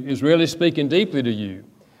you is really speaking deeply to you,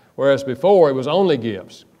 whereas before it was only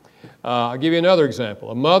gifts. I'll give you another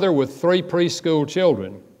example. A mother with 3 preschool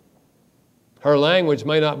children, her language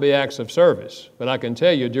may not be acts of service, but I can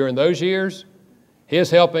tell you during those years, his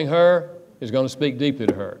helping her is going to speak deeply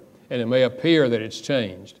to her, and it may appear that it's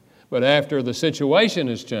changed. But after the situation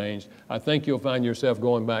has changed, I think you'll find yourself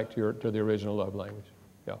going back to the original love language.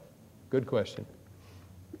 Yeah, good question.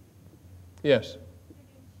 Yes? Do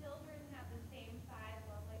children have the same 5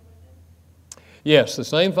 love languages? Yes, the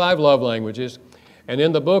same 5 love languages. And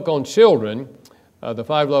in the book on children, the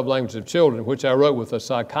 5 love languages of children, which I wrote with a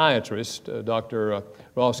psychiatrist, Dr.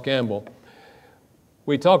 Ross Campbell,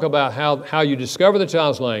 we talk about how you discover the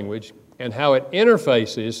child's language and how it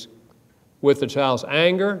interfaces with the child's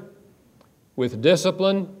anger, with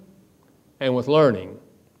discipline, and with learning.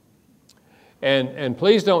 And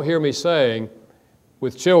please don't hear me saying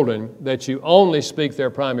with children that you only speak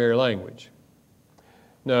their primary language.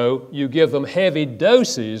 No, you give them heavy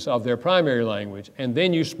doses of their primary language, and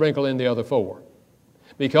then you sprinkle in the other 4.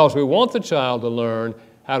 Because we want the child to learn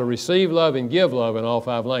how to receive love and give love in all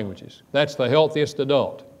 5 languages. That's the healthiest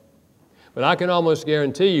adult. But I can almost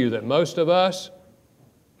guarantee you that most of us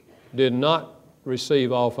did not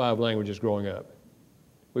receive all 5 languages growing up.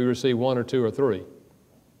 We received 1 or 2 or 3.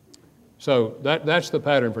 So that's the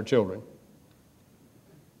pattern for children.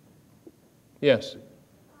 Yes?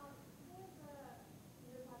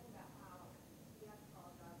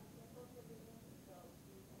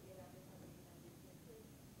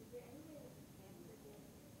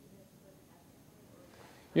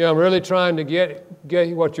 Yeah, I'm really trying to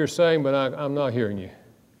get what you're saying, but I'm not hearing you.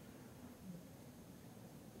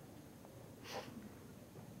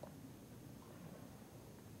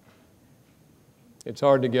 It's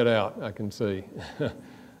hard to get out, I can see.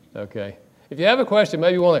 Okay. If you have a question,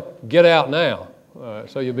 maybe you want to get out now,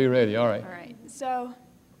 so you'll be ready. All right. All right.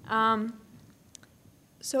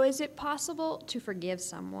 So is it possible to forgive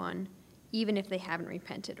someone even if they haven't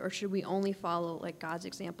repented? Or should we only follow like God's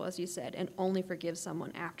example, as you said, and only forgive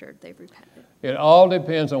someone after they've repented? It all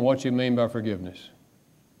depends on what you mean by forgiveness.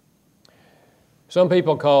 Some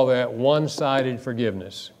people call that one-sided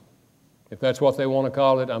forgiveness. If that's what they want to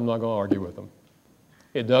call it, I'm not going to argue with them.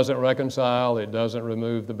 It doesn't reconcile. It doesn't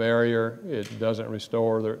remove the barrier. It doesn't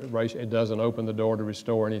restore the relationship. It doesn't open the door to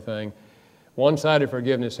restore anything. One-sided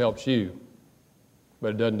forgiveness helps you,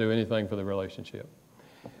 but it doesn't do anything for the relationship.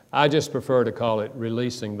 I just prefer to call it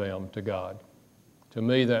releasing them to God. To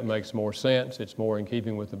me, that makes more sense. It's more in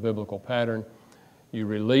keeping with the biblical pattern. You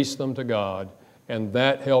release them to God, and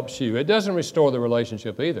that helps you. It doesn't restore the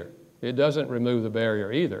relationship either. It doesn't remove the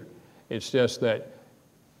barrier either. It's just that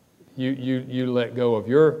you let go of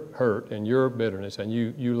your hurt and your bitterness, and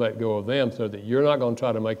you let go of them so that you're not going to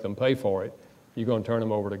try to make them pay for it. You're going to turn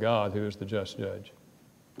them over to God, who is the just judge.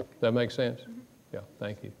 Does that make sense? Mm-hmm. Yeah,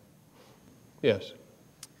 thank you. Yes?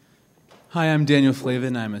 Hi, I'm Daniel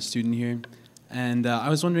Flavin. I'm a student here. And I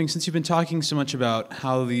was wondering, since you've been talking so much about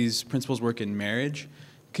how these principles work in marriage,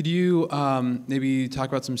 could you maybe talk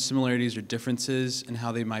about some similarities or differences and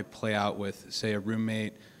how they might play out with, say, a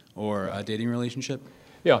roommate or a dating relationship?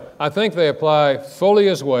 Yeah, I think they apply fully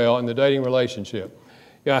as well in the dating relationship.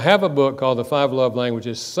 Yeah, I have a book called The 5 Love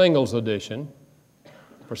Languages Singles Edition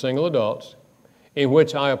for single adults, in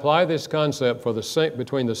which I apply this concept for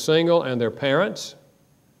between the single and their parents,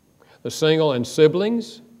 the single and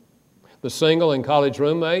siblings, the single and college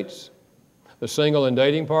roommates, the single and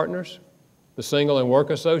dating partners, the single and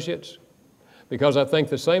work associates, because I think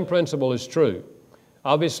the same principle is true.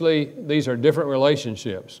 Obviously, these are different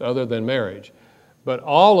relationships other than marriage, but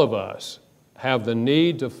all of us have the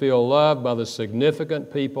need to feel loved by the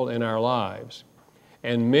significant people in our lives.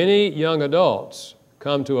 And many young adults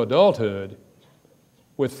come to adulthood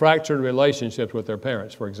with fractured relationships with their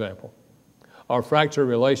parents, for example, or fractured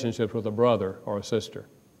relationships with a brother or a sister.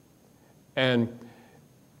 And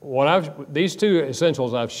these 2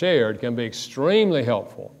 essentials I've shared can be extremely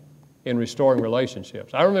helpful in restoring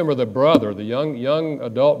relationships. I remember the brother, the young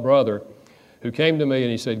adult brother, who came to me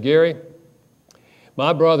and he said, Gary,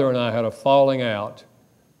 my brother and I had a falling out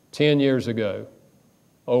 10 years ago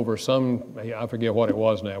over I forget what it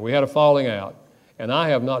was now. We had a falling out, and I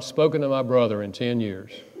have not spoken to my brother in 10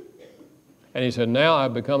 years. And he said, now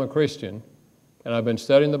I've become a Christian, and I've been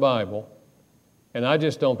studying the Bible, and I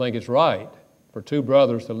just don't think it's right for two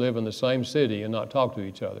brothers to live in the same city and not talk to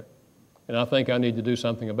each other. And I think I need to do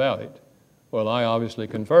something about it. Well, I obviously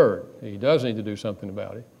conferred. He does need to do something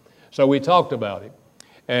about it. So we talked about it.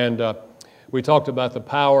 And we talked about the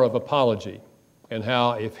power of apology and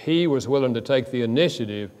how if he was willing to take the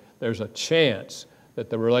initiative, there's a chance that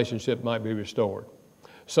the relationship might be restored.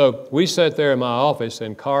 So we sat there in my office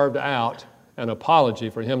and carved out an apology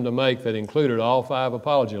for him to make that included all 5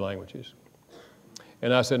 apology languages.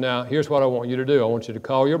 And I said, now, here's what I want you to do. I want you to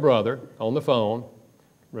call your brother on the phone.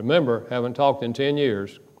 Remember, haven't talked in 10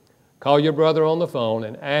 years. Call your brother on the phone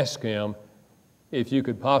and ask him if you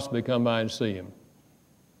could possibly come by and see him.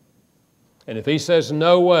 And if he says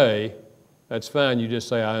no way, that's fine. You just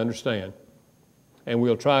say, I understand. And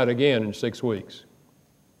we'll try it again in 6 weeks.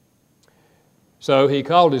 So he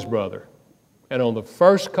called his brother. And on the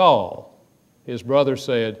first call, his brother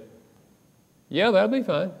said, yeah, that'll be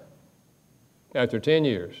fine. After 10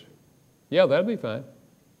 years. Yeah, that'll be fine.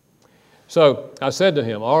 So I said to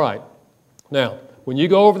him, all right, now, when you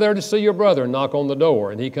go over there to see your brother and knock on the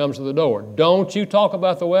door and he comes to the door, don't you talk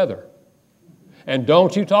about the weather. And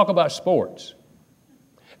don't you talk about sports.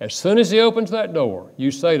 As soon as he opens that door, you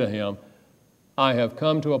say to him, I have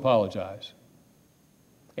come to apologize.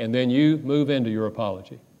 And then you move into your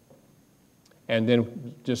apology. And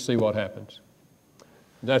then just see what happens.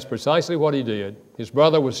 That's precisely what he did. His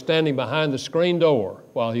brother was standing behind the screen door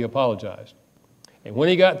while he apologized. And when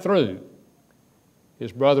he got through,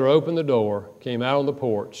 his brother opened the door, came out on the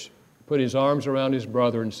porch, put his arms around his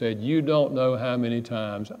brother and said, you don't know how many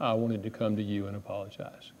times I wanted to come to you and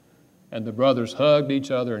apologize. And the brothers hugged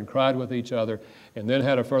each other and cried with each other and then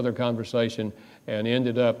had a further conversation and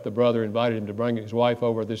ended up, the brother invited him to bring his wife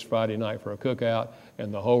over this Friday night for a cookout,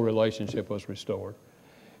 and the whole relationship was restored.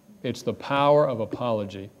 It's the power of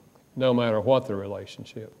apology, no matter what the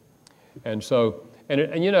relationship. And so,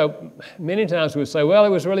 and you know, many times we would say, well, it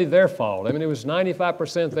was really their fault. I mean, it was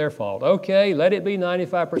 95% their fault. Okay, let it be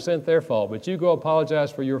 95% their fault, but you go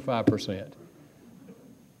apologize for your 5%.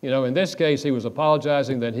 You know, in this case, he was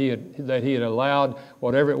apologizing that he had allowed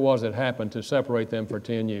whatever it was that happened to separate them for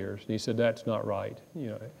 10 years. And he said, that's not right. You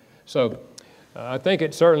know, so I think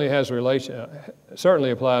it certainly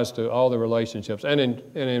certainly applies to all the relationships. And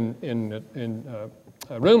in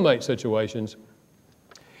roommate situations,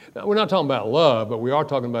 now, we're not talking about love, but we are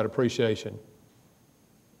talking about appreciation.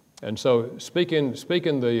 And so speaking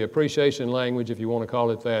the appreciation language, if you want to call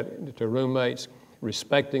it that, to roommates,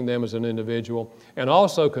 respecting them as an individual, and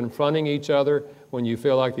also confronting each other when you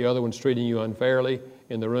feel like the other one's treating you unfairly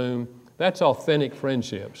in the room. That's authentic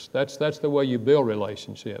friendships. That's the way you build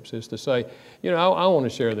relationships, is to say, you know, I want to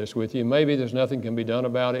share this with you. Maybe there's nothing can be done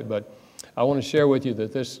about it, but I want to share with you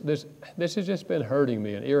that this has just been hurting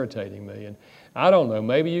me and irritating me. And I don't know,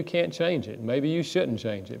 maybe you can't change it. Maybe you shouldn't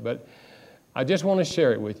change it. But I just want to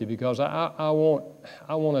share it with you because I want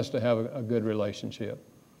us to have a good relationship.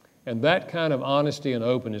 And that kind of honesty and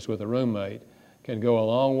openness with a roommate can go a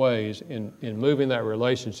long ways in moving that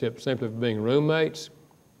relationship simply from being roommates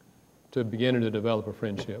to beginning to develop a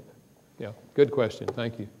friendship. Yeah, good question.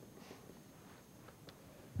 Thank you.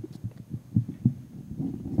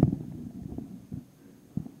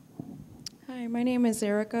 Hi, my name is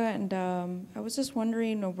Erica, and I was just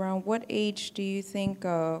wondering around what age do you think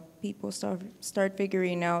people start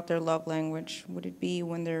figuring out their love language? Would it be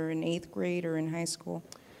when they're in 8th grade or in high school?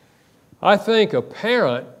 I think a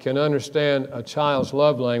parent can understand a child's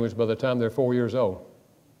love language by the time they're 4 years old.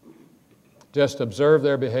 Just observe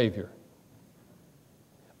their behavior.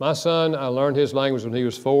 My son, I learned his language when he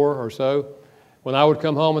was 4 or so. When I would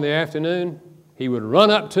come home in the afternoon, he would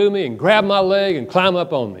run up to me and grab my leg and climb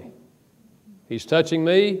up on me. He's touching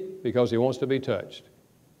me because he wants to be touched.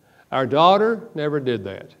 Our daughter never did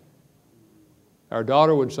that. Our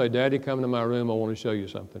daughter would say, Daddy, come to my room, I want to show you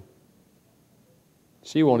something.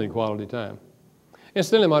 She wanted quality time.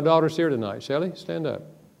 Incidentally, my daughter's here tonight. Shelley, stand up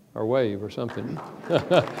or wave or something.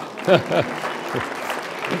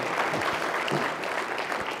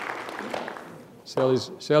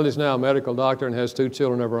 Shelley's now a medical doctor and has 2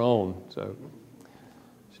 children of her own, so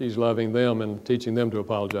she's loving them and teaching them to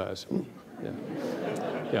apologize.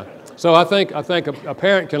 Yeah. So I think a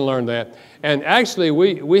parent can learn that. And actually,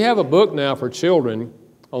 we have a book now for children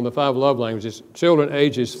on the 5 love languages, children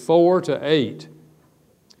ages 4 to 8.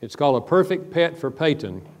 It's called A Perfect Pet for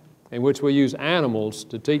Peyton, in which we use animals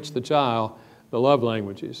to teach the child the love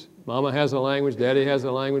languages. Mama has a language, Daddy has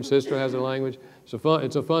a language, sister has a language.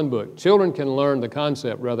 It's a fun book. Children can learn the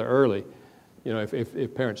concept rather early,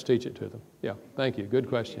 if parents teach it to them. Yeah, thank you. Good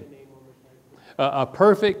question. A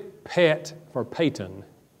Perfect Pet for Peyton.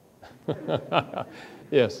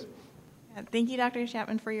 Yes. Thank you, Dr.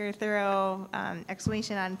 Chapman, for your thorough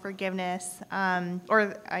explanation on forgiveness,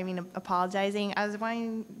 apologizing. I was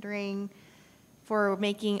wondering for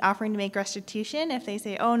offering to make restitution, if they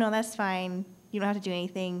say, oh, no, that's fine, you don't have to do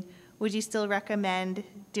anything, would you still recommend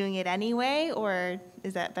doing it anyway, or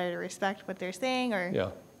is that better to respect what they're saying? Or Yeah,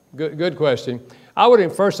 good question.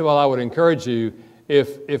 First of all, I would encourage you,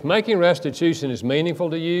 if making restitution is meaningful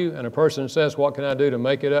to you and a person says, what can I do to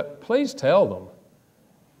make it up, please tell them.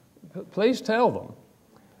 Please tell them.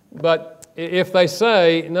 But if they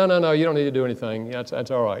say, no, you don't need to do anything,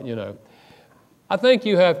 that's all right, I think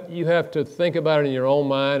you have to think about it in your own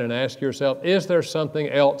mind and ask yourself, is there something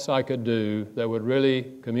else I could do that would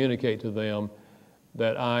really communicate to them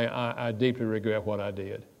that I deeply regret what I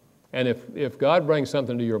did? And if God brings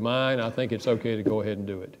something to your mind, I think it's okay to go ahead and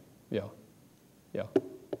do it. Yeah.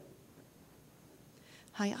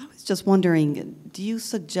 Hi, I was just wondering, do you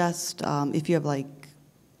suggest if you have a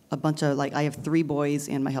bunch of, I have 3 boys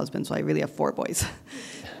and my husband, so I really have 4 boys.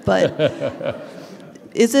 But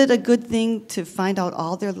is it a good thing to find out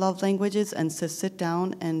all their love languages and to sit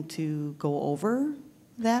down and to go over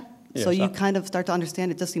that? Yes, so you kind of start to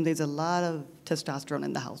understand. It just seems there's a lot of testosterone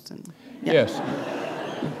in the house. And yeah.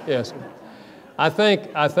 Yes. I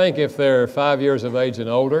think if they're 5 years of age and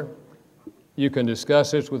older, you can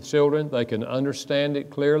discuss this with children. They can understand it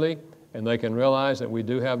clearly, and they can realize that we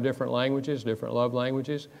do have different languages, different love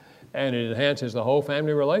languages, and it enhances the whole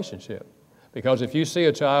family relationship. Because if you see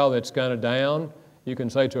a child that's kind of down, you can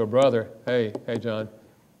say to a brother, hey, John,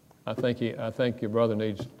 I think your brother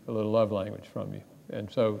needs a little love language from you.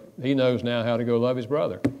 And so he knows now how to go love his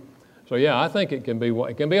brother. So yeah, I think it can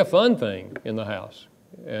be a fun thing in the house.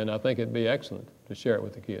 And I think it'd be excellent to share it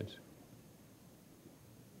with the kids.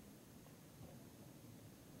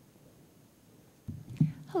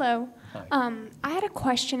 Hello. Hi. I had a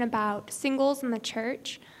question about singles in the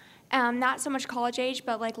church. Not so much college age,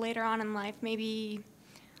 but later on in life, maybe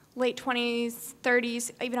late 20s,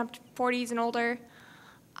 30s, even up to 40s and older.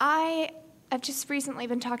 I've just recently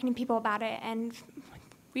been talking to people about it, and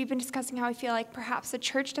we've been discussing how I feel like perhaps the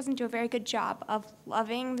church doesn't do a very good job of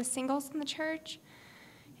loving the singles in the church.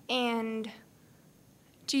 And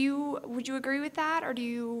would you agree with that, or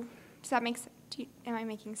does that make sense? Am I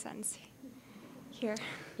making sense here?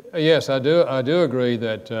 Yes, I do agree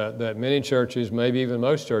that many churches, maybe even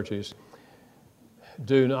most churches,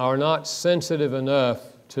 are not sensitive enough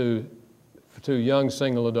to young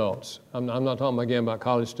single adults. I'm not talking again about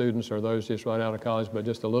college students or those just right out of college, but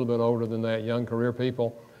just a little bit older than that, young career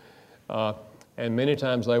people. And many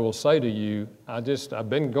times they will say to you, I've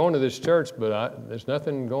been going to this church, but there's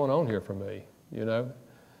nothing going on here for me,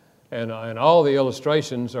 And all the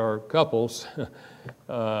illustrations are couples,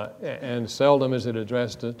 and seldom is it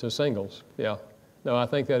addressed to singles. Yeah. No, I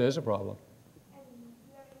think that is a problem. And do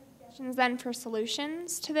you have any suggestions then for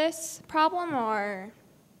solutions to this problem, or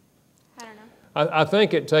I don't know? I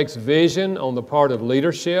think it takes vision on the part of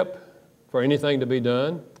leadership for anything to be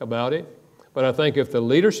done about it. But I think if the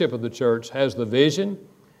leadership of the church has the vision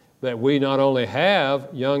that we not only have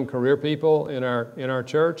young career people in our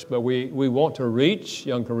church, but we want to reach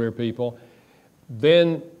young career people,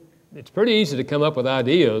 then it's pretty easy to come up with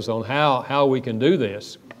ideas on how we can do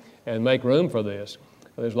this and make room for this.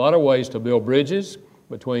 There's a lot of ways to build bridges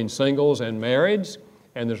between singles and marrieds,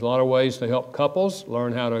 and there's a lot of ways to help couples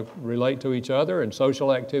learn how to relate to each other and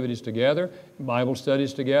social activities together, Bible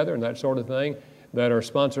studies together, and that sort of thing that are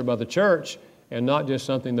sponsored by the church and not just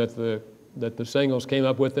something that the singles came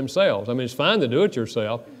up with themselves. I mean, it's fine to do it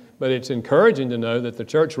yourself, but it's encouraging to know that the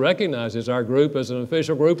church recognizes our group as an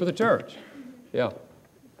official group of the church. Yeah.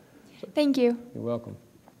 Thank you. You're welcome.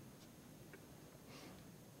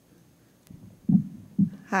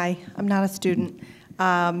 Hi, I'm not a student.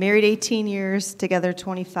 Married 18 years, together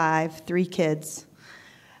 25, 3 kids.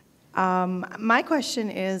 My question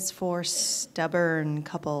is for stubborn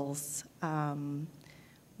couples.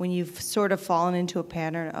 When you've sort of fallen into a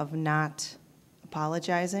pattern of not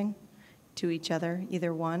apologizing to each other,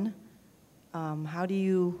 either one, how do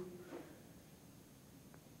you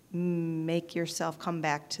make yourself come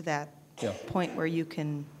back to that point where you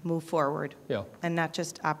can move forward and not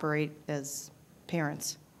just operate as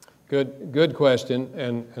parents? Good question,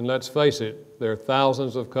 and let's face it, there are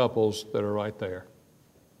thousands of couples that are right there.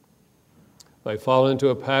 They fall into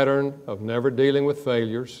a pattern of never dealing with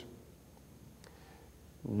failures,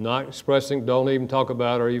 not expressing, don't even talk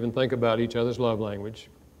about or even think about each other's love language.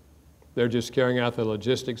 They're just carrying out the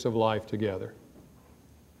logistics of life together.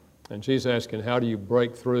 And she's asking, how do you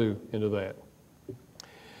break through into that?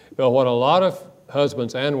 Well, what a lot of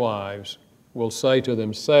husbands and wives will say to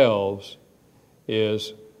themselves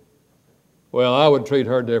is, well, I would treat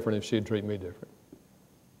her different if she'd treat me different.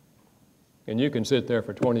 And you can sit there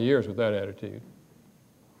for 20 years with that attitude.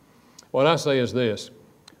 What I say is this: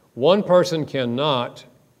 one person cannot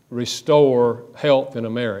restore health in a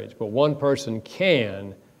marriage, but one person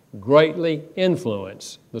can greatly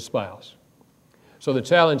influence the spouse. So the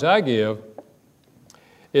challenge I give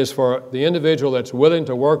is for the individual that's willing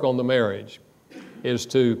to work on the marriage is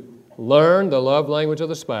to learn the love language of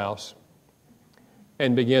the spouse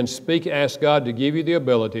and ask God to give you the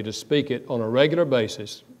ability to speak it on a regular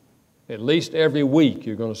basis. At least every week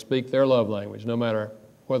you're going to speak their love language, no matter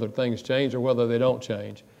whether things change or whether they don't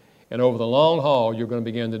change. And over the long haul, you're going to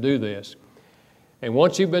begin to do this. And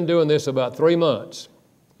once you've been doing this about 3 months,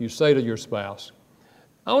 you say to your spouse,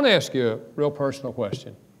 I want to ask you a real personal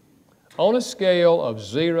question. On a scale of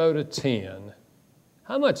 0 to 10,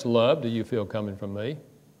 how much love do you feel coming from me?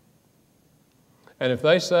 And if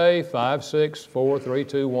they say 5, 6, 4, 3,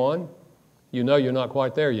 2, 1, you know you're not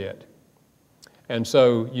quite there yet. And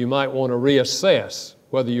so you might want to reassess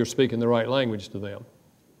whether you're speaking the right language to them.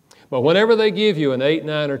 But whenever they give you an 8,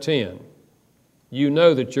 9, or 10, you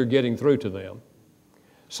know that you're getting through to them.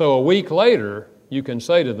 So a week later, you can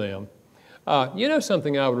say to them, you know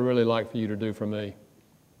something I would really like for you to do for me?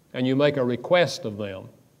 And you make a request of them.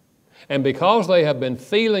 And because they have been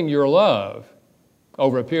feeling your love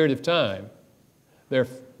over a period of time,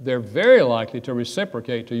 they're very likely to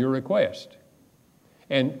reciprocate to your request.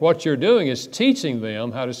 And what you're doing is teaching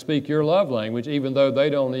them how to speak your love language, even though they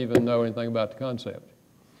don't even know anything about the concept.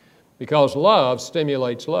 Because love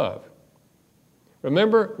stimulates love.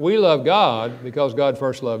 Remember, we love God because God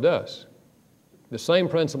first loved us. The same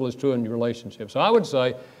principle is true in your relationship. So I would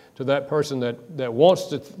say to that person that wants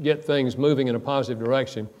to get things moving in a positive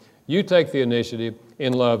direction, you take the initiative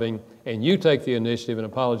in loving, and you take the initiative in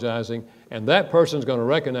apologizing, and that person's going to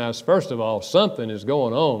recognize, first of all, something is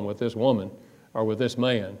going on with this woman or with this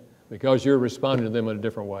man because you're responding to them in a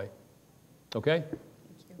different way. Okay?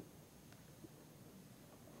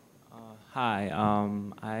 Hi,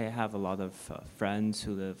 I have a lot of friends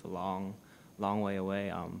who live a long way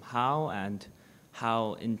away.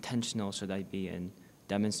 How intentional should I be in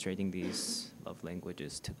demonstrating these love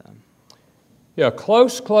languages to them? Yeah,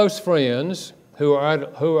 close friends who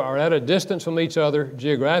are at a distance from each other,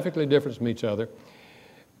 geographically different from each other.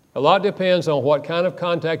 A lot depends on what kind of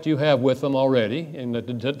contact you have with them already. And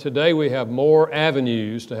today we have more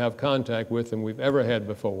avenues to have contact with than we've ever had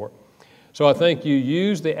before. So I think you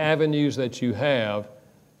use the avenues that you have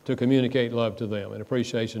to communicate love to them and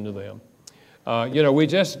appreciation to them. We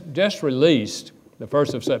just released, the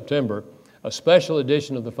 1st of September, a special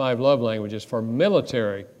edition of the 5 love languages for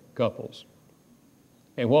military couples.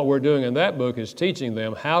 And what we're doing in that book is teaching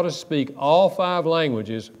them how to speak all 5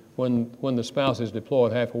 languages when the spouse is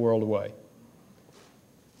deployed half a world away.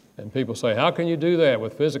 And people say, how can you do that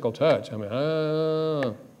with physical touch? I mean,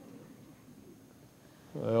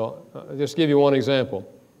 Well, I'll just give you one example.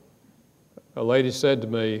 A lady said to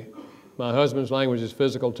me, my husband's language is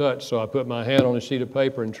physical touch, so I put my hand on a sheet of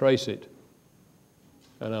paper and trace it.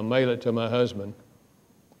 And I mail it to my husband.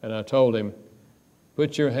 And I told him,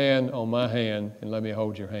 put your hand on my hand and let me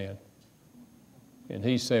hold your hand. And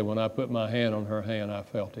he said, when I put my hand on her hand, I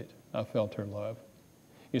felt it. I felt her love.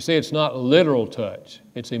 You see, it's not literal touch.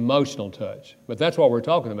 It's emotional touch. But that's what we're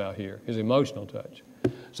talking about here, is emotional touch.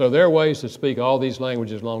 So there are ways to speak all these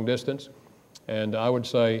languages long distance. And I would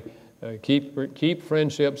say keep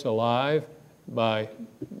friendships alive by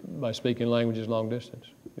speaking languages long distance.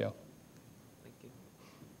 Yeah.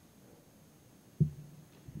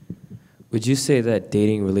 Would you say that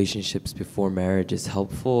dating relationships before marriage is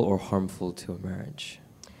helpful or harmful to a marriage?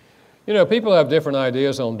 You know, people have different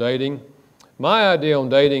ideas on dating. My idea on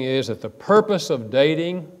dating is that the purpose of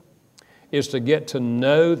dating is to get to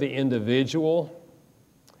know the individual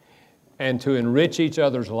and to enrich each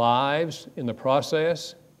other's lives in the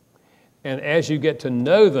process. And as you get to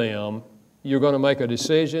know them, you're going to make a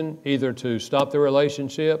decision either to stop the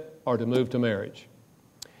relationship or to move to marriage.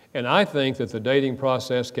 And I think that the dating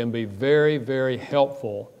process can be very, very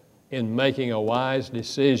helpful in making a wise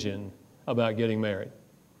decision about getting married.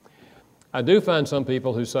 I do find some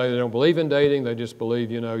people who say they don't believe in dating, they just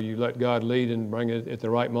believe, you let God lead and bring it at the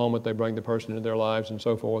right moment, they bring the person into their lives and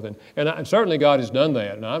so forth. And certainly God has done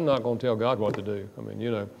that, and I'm not going to tell God what to do.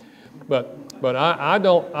 But But I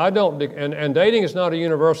don't, and dating is not a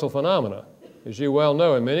universal phenomena. As you well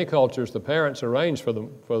know, in many cultures, the parents arrange for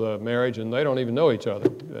the marriage, and they don't even know each other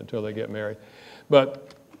until they get married.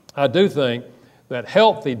 But I do think that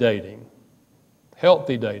healthy dating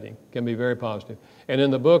can be very positive. And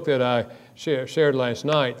in the book that I shared last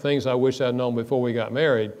night, Things I Wish I'd Known Before We Got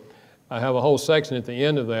Married, I have a whole section at the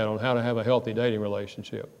end of that on how to have a healthy dating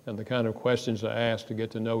relationship and the kind of questions to ask to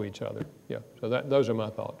get to know each other. Yeah, so those are my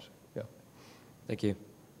thoughts. Yeah. Thank you.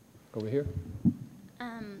 Over here.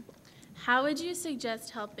 How would you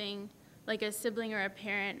suggest helping like a sibling or a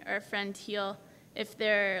parent or a friend heal if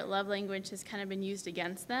their love language has kind of been used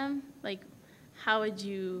against them? Like, how would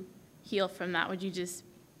you heal from that? Would you just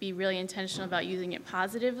be really intentional about using it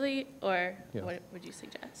positively, or what would you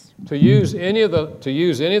suggest? To use any of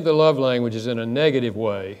the love languages in a negative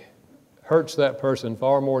way hurts that person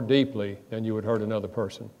far more deeply than you would hurt another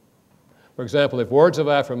person. For example, if words of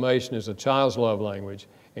affirmation is a child's love language,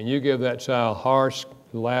 and you give that child harsh,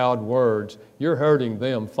 loud words, you're hurting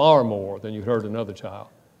them far more than you'd hurt another child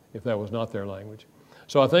if that was not their language.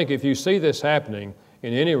 So I think if you see this happening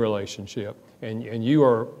in any relationship, and you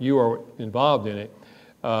are involved in it,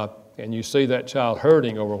 and you see that child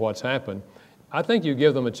hurting over what's happened, I think you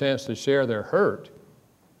give them a chance to share their hurt.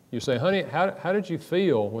 You say, honey, how did you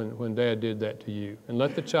feel when Dad did that to you? And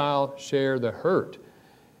let the child share the hurt.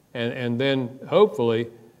 And then hopefully,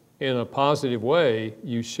 in a positive way,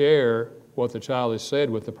 you share what the child has said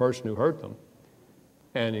with the person who hurt them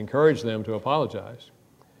and encourage them to apologize.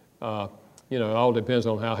 It all depends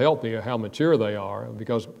on how healthy or how mature they are,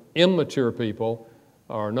 because immature people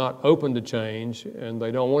are not open to change and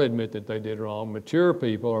they don't want to admit that they did wrong. Mature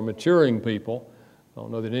people or maturing people, I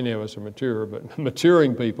don't know that any of us are mature, but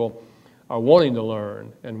maturing people are wanting to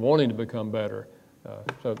learn and wanting to become better.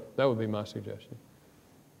 So that would be my suggestion.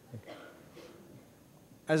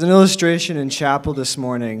 As an illustration in chapel this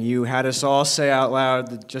morning, you had us all say out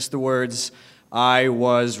loud just the words, "I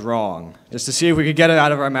was wrong," just to see if we could get it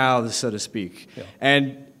out of our mouths, so to speak. Yeah.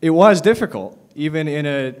 And it was difficult, even in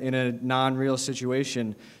a non-real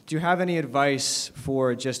situation. Do you have any advice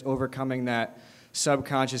for just overcoming that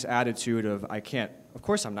subconscious attitude of, I can't, of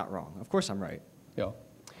course I'm not wrong, of course I'm right? Yeah.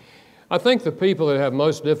 I think the people that have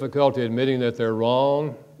most difficulty admitting that they're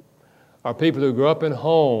wrong are people who grew up in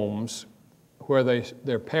homes where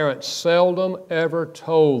their parents seldom ever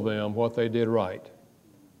told them what they did right.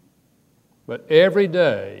 But every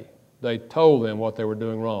day they told them what they were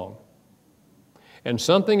doing wrong. And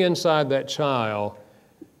something inside that child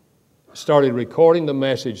started recording the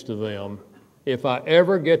message to them, if I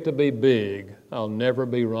ever get to be big, I'll never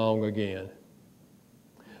be wrong again.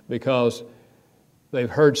 Because they've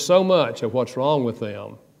heard so much of what's wrong with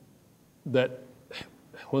them that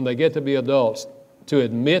when they get to be adults, to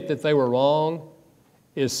admit that they were wrong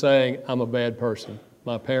is saying, I'm a bad person.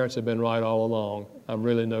 My parents have been right all along. I'm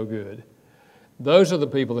really no good. Those are the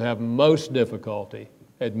people that have most difficulty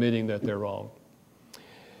admitting that they're wrong.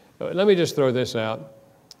 Let me just throw this out.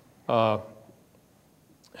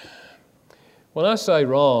 When I say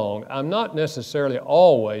wrong, I'm not necessarily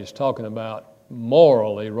always talking about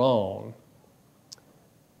morally wrong.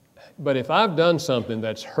 But if I've done something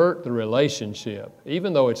that's hurt the relationship,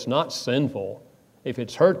 even though it's not sinful, if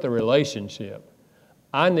it's hurt the relationship,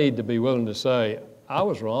 I need to be willing to say, I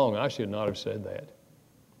was wrong, I should not have said that.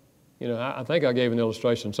 I think I gave an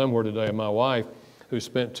illustration somewhere today of my wife who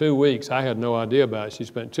spent 2 weeks, I had no idea about it, she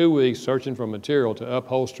spent 2 weeks searching for material to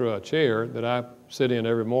upholster a chair that I sit in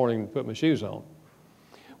every morning and put my shoes on.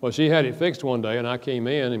 Well, she had it fixed one day and I came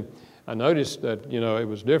in and I noticed that, it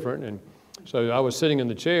was different, and so I was sitting in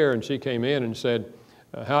the chair and she came in and said,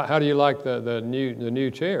 how do you like the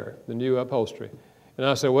new chair, the new upholstery? And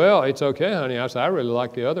I said, well, it's okay, honey. I said, I really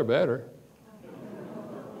like the other better.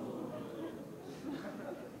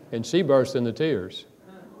 And she burst into tears.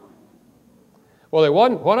 Well, it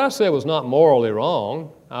wasn't, what I said was not morally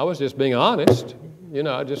wrong. I was just being honest. I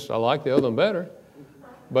like the other one better.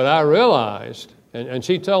 But I realized, and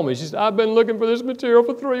she told me, she said, I've been looking for this material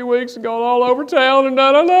for 3 weeks and gone all over town and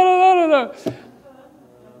da-da-da-da-da-da.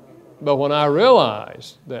 But when I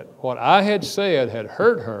realized that what I had said had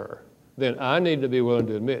hurt her, then I needed to be willing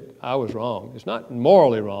to admit I was wrong. It's not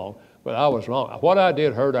morally wrong, but I was wrong. What I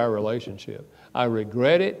did hurt our relationship. I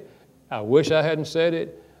regret it. I wish I hadn't said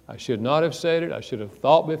it. I should not have said it. I should have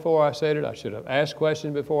thought before I said it. I should have asked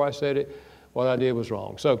questions before I said it. What I did was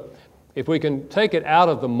wrong. So if we can take it out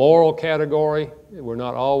of the moral category, we're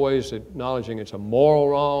not always acknowledging it's a moral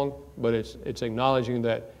wrong, but it's acknowledging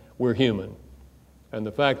that we're human. And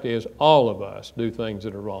the fact is, all of us do things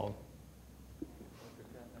that are wrong.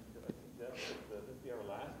 This will be our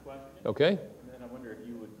last question. Okay. And then I wonder if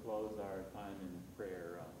you would close our time in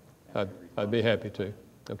prayer. I'd be happy to.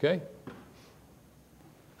 Okay?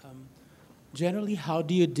 Generally, how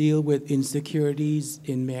do you deal with insecurities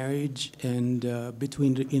in marriage and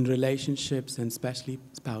in relationships, and especially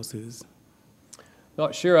spouses?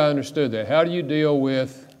 Not sure I understood that. How do you deal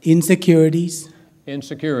with insecurity in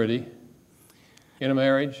a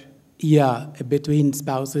marriage? Yeah, between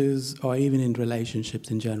spouses or even in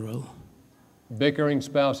relationships in general. Bickering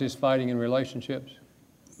spouses fighting in relationships?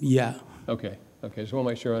 Yeah. Okay. Just want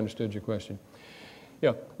to make sure I understood your question.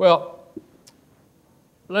 Yeah. Well,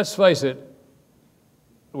 let's face it.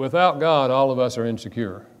 Without God, all of us are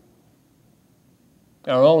insecure.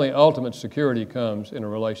 Our only ultimate security comes in a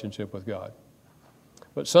relationship with God.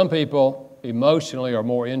 But some people emotionally are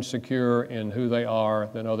more insecure in who they are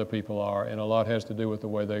than other people are, and a lot has to do with the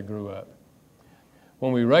way they grew up.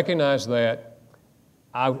 When we recognize that,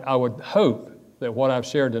 I would hope that what I've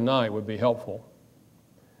shared tonight would be helpful.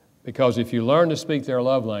 Because if you learn to speak their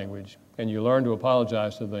love language and you learn to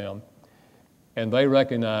apologize to them, and they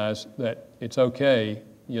recognize that it's okay,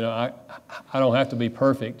 I don't have to be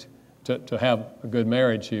perfect to have a good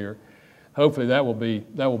marriage here. Hopefully that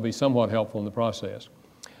will be somewhat helpful in the process.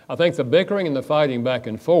 I think the bickering and the fighting back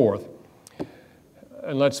and forth,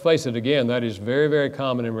 and let's face it again, that is very, very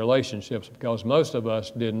common in relationships because most of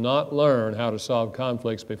us did not learn how to solve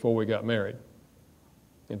conflicts before we got married.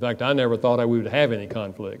 In fact, I never thought we would have any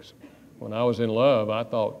conflicts. When I was in love, I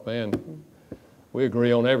thought, man, we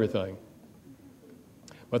agree on everything.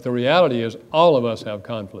 But the reality is all of us have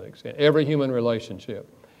conflicts in every human relationship.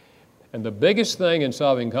 And the biggest thing in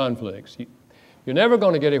solving conflicts, you're never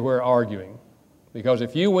going to get anywhere arguing. Because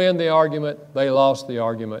if you win the argument, they lost the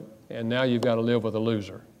argument, and now you've got to live with a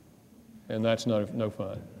loser. And that's no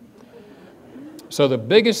fun. So the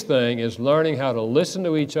biggest thing is learning how to listen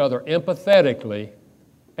to each other empathetically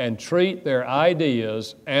and treat their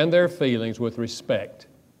ideas and their feelings with respect.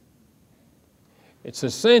 It's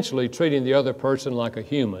essentially treating the other person like a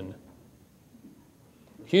human.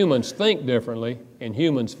 Humans think differently, and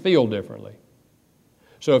humans feel differently.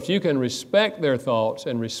 So if you can respect their thoughts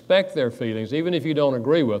and respect their feelings, even if you don't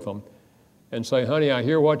agree with them, and say, honey, I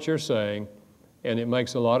hear what you're saying, and it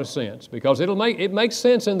makes a lot of sense. Because it makes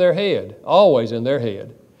sense in their head, always in their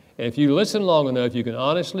head. And if you listen long enough, you can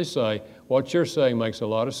honestly say, what you're saying makes a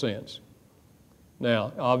lot of sense.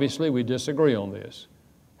 Now, obviously, we disagree on this.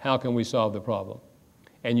 How can we solve the problem?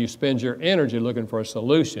 And you spend your energy looking for a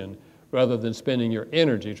solution rather than spending your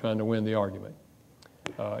energy trying to win the argument.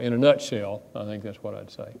 In a nutshell, I think that's what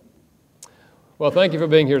I'd say. Well, thank you for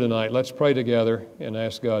being here tonight. Let's pray together and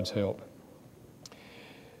ask God's help.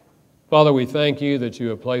 Father, we thank you that you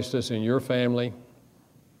have placed us in your family,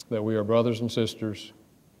 that we are brothers and sisters,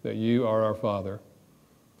 that you are our Father.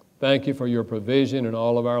 Thank you for your provision in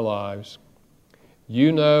all of our lives.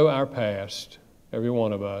 You know our past, every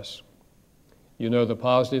one of us. You know the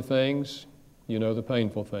positive things. You know the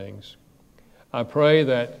painful things. I pray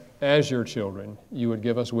that as your children, you would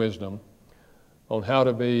give us wisdom on how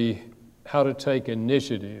to take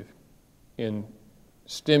initiative in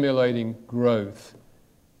stimulating growth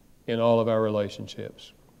in all of our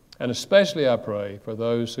relationships. And especially I pray for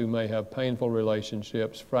those who may have painful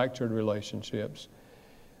relationships, fractured relationships,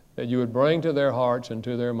 that you would bring to their hearts and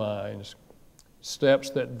to their minds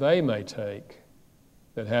steps that they may take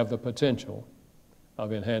that have the potential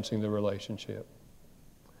of enhancing the relationship.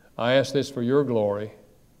 I ask this for your glory.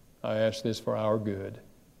 I ask this for our good.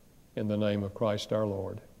 In the name of Christ our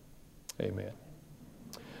Lord. Amen.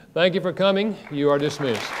 Thank you for coming. You are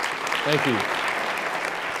dismissed. Thank you.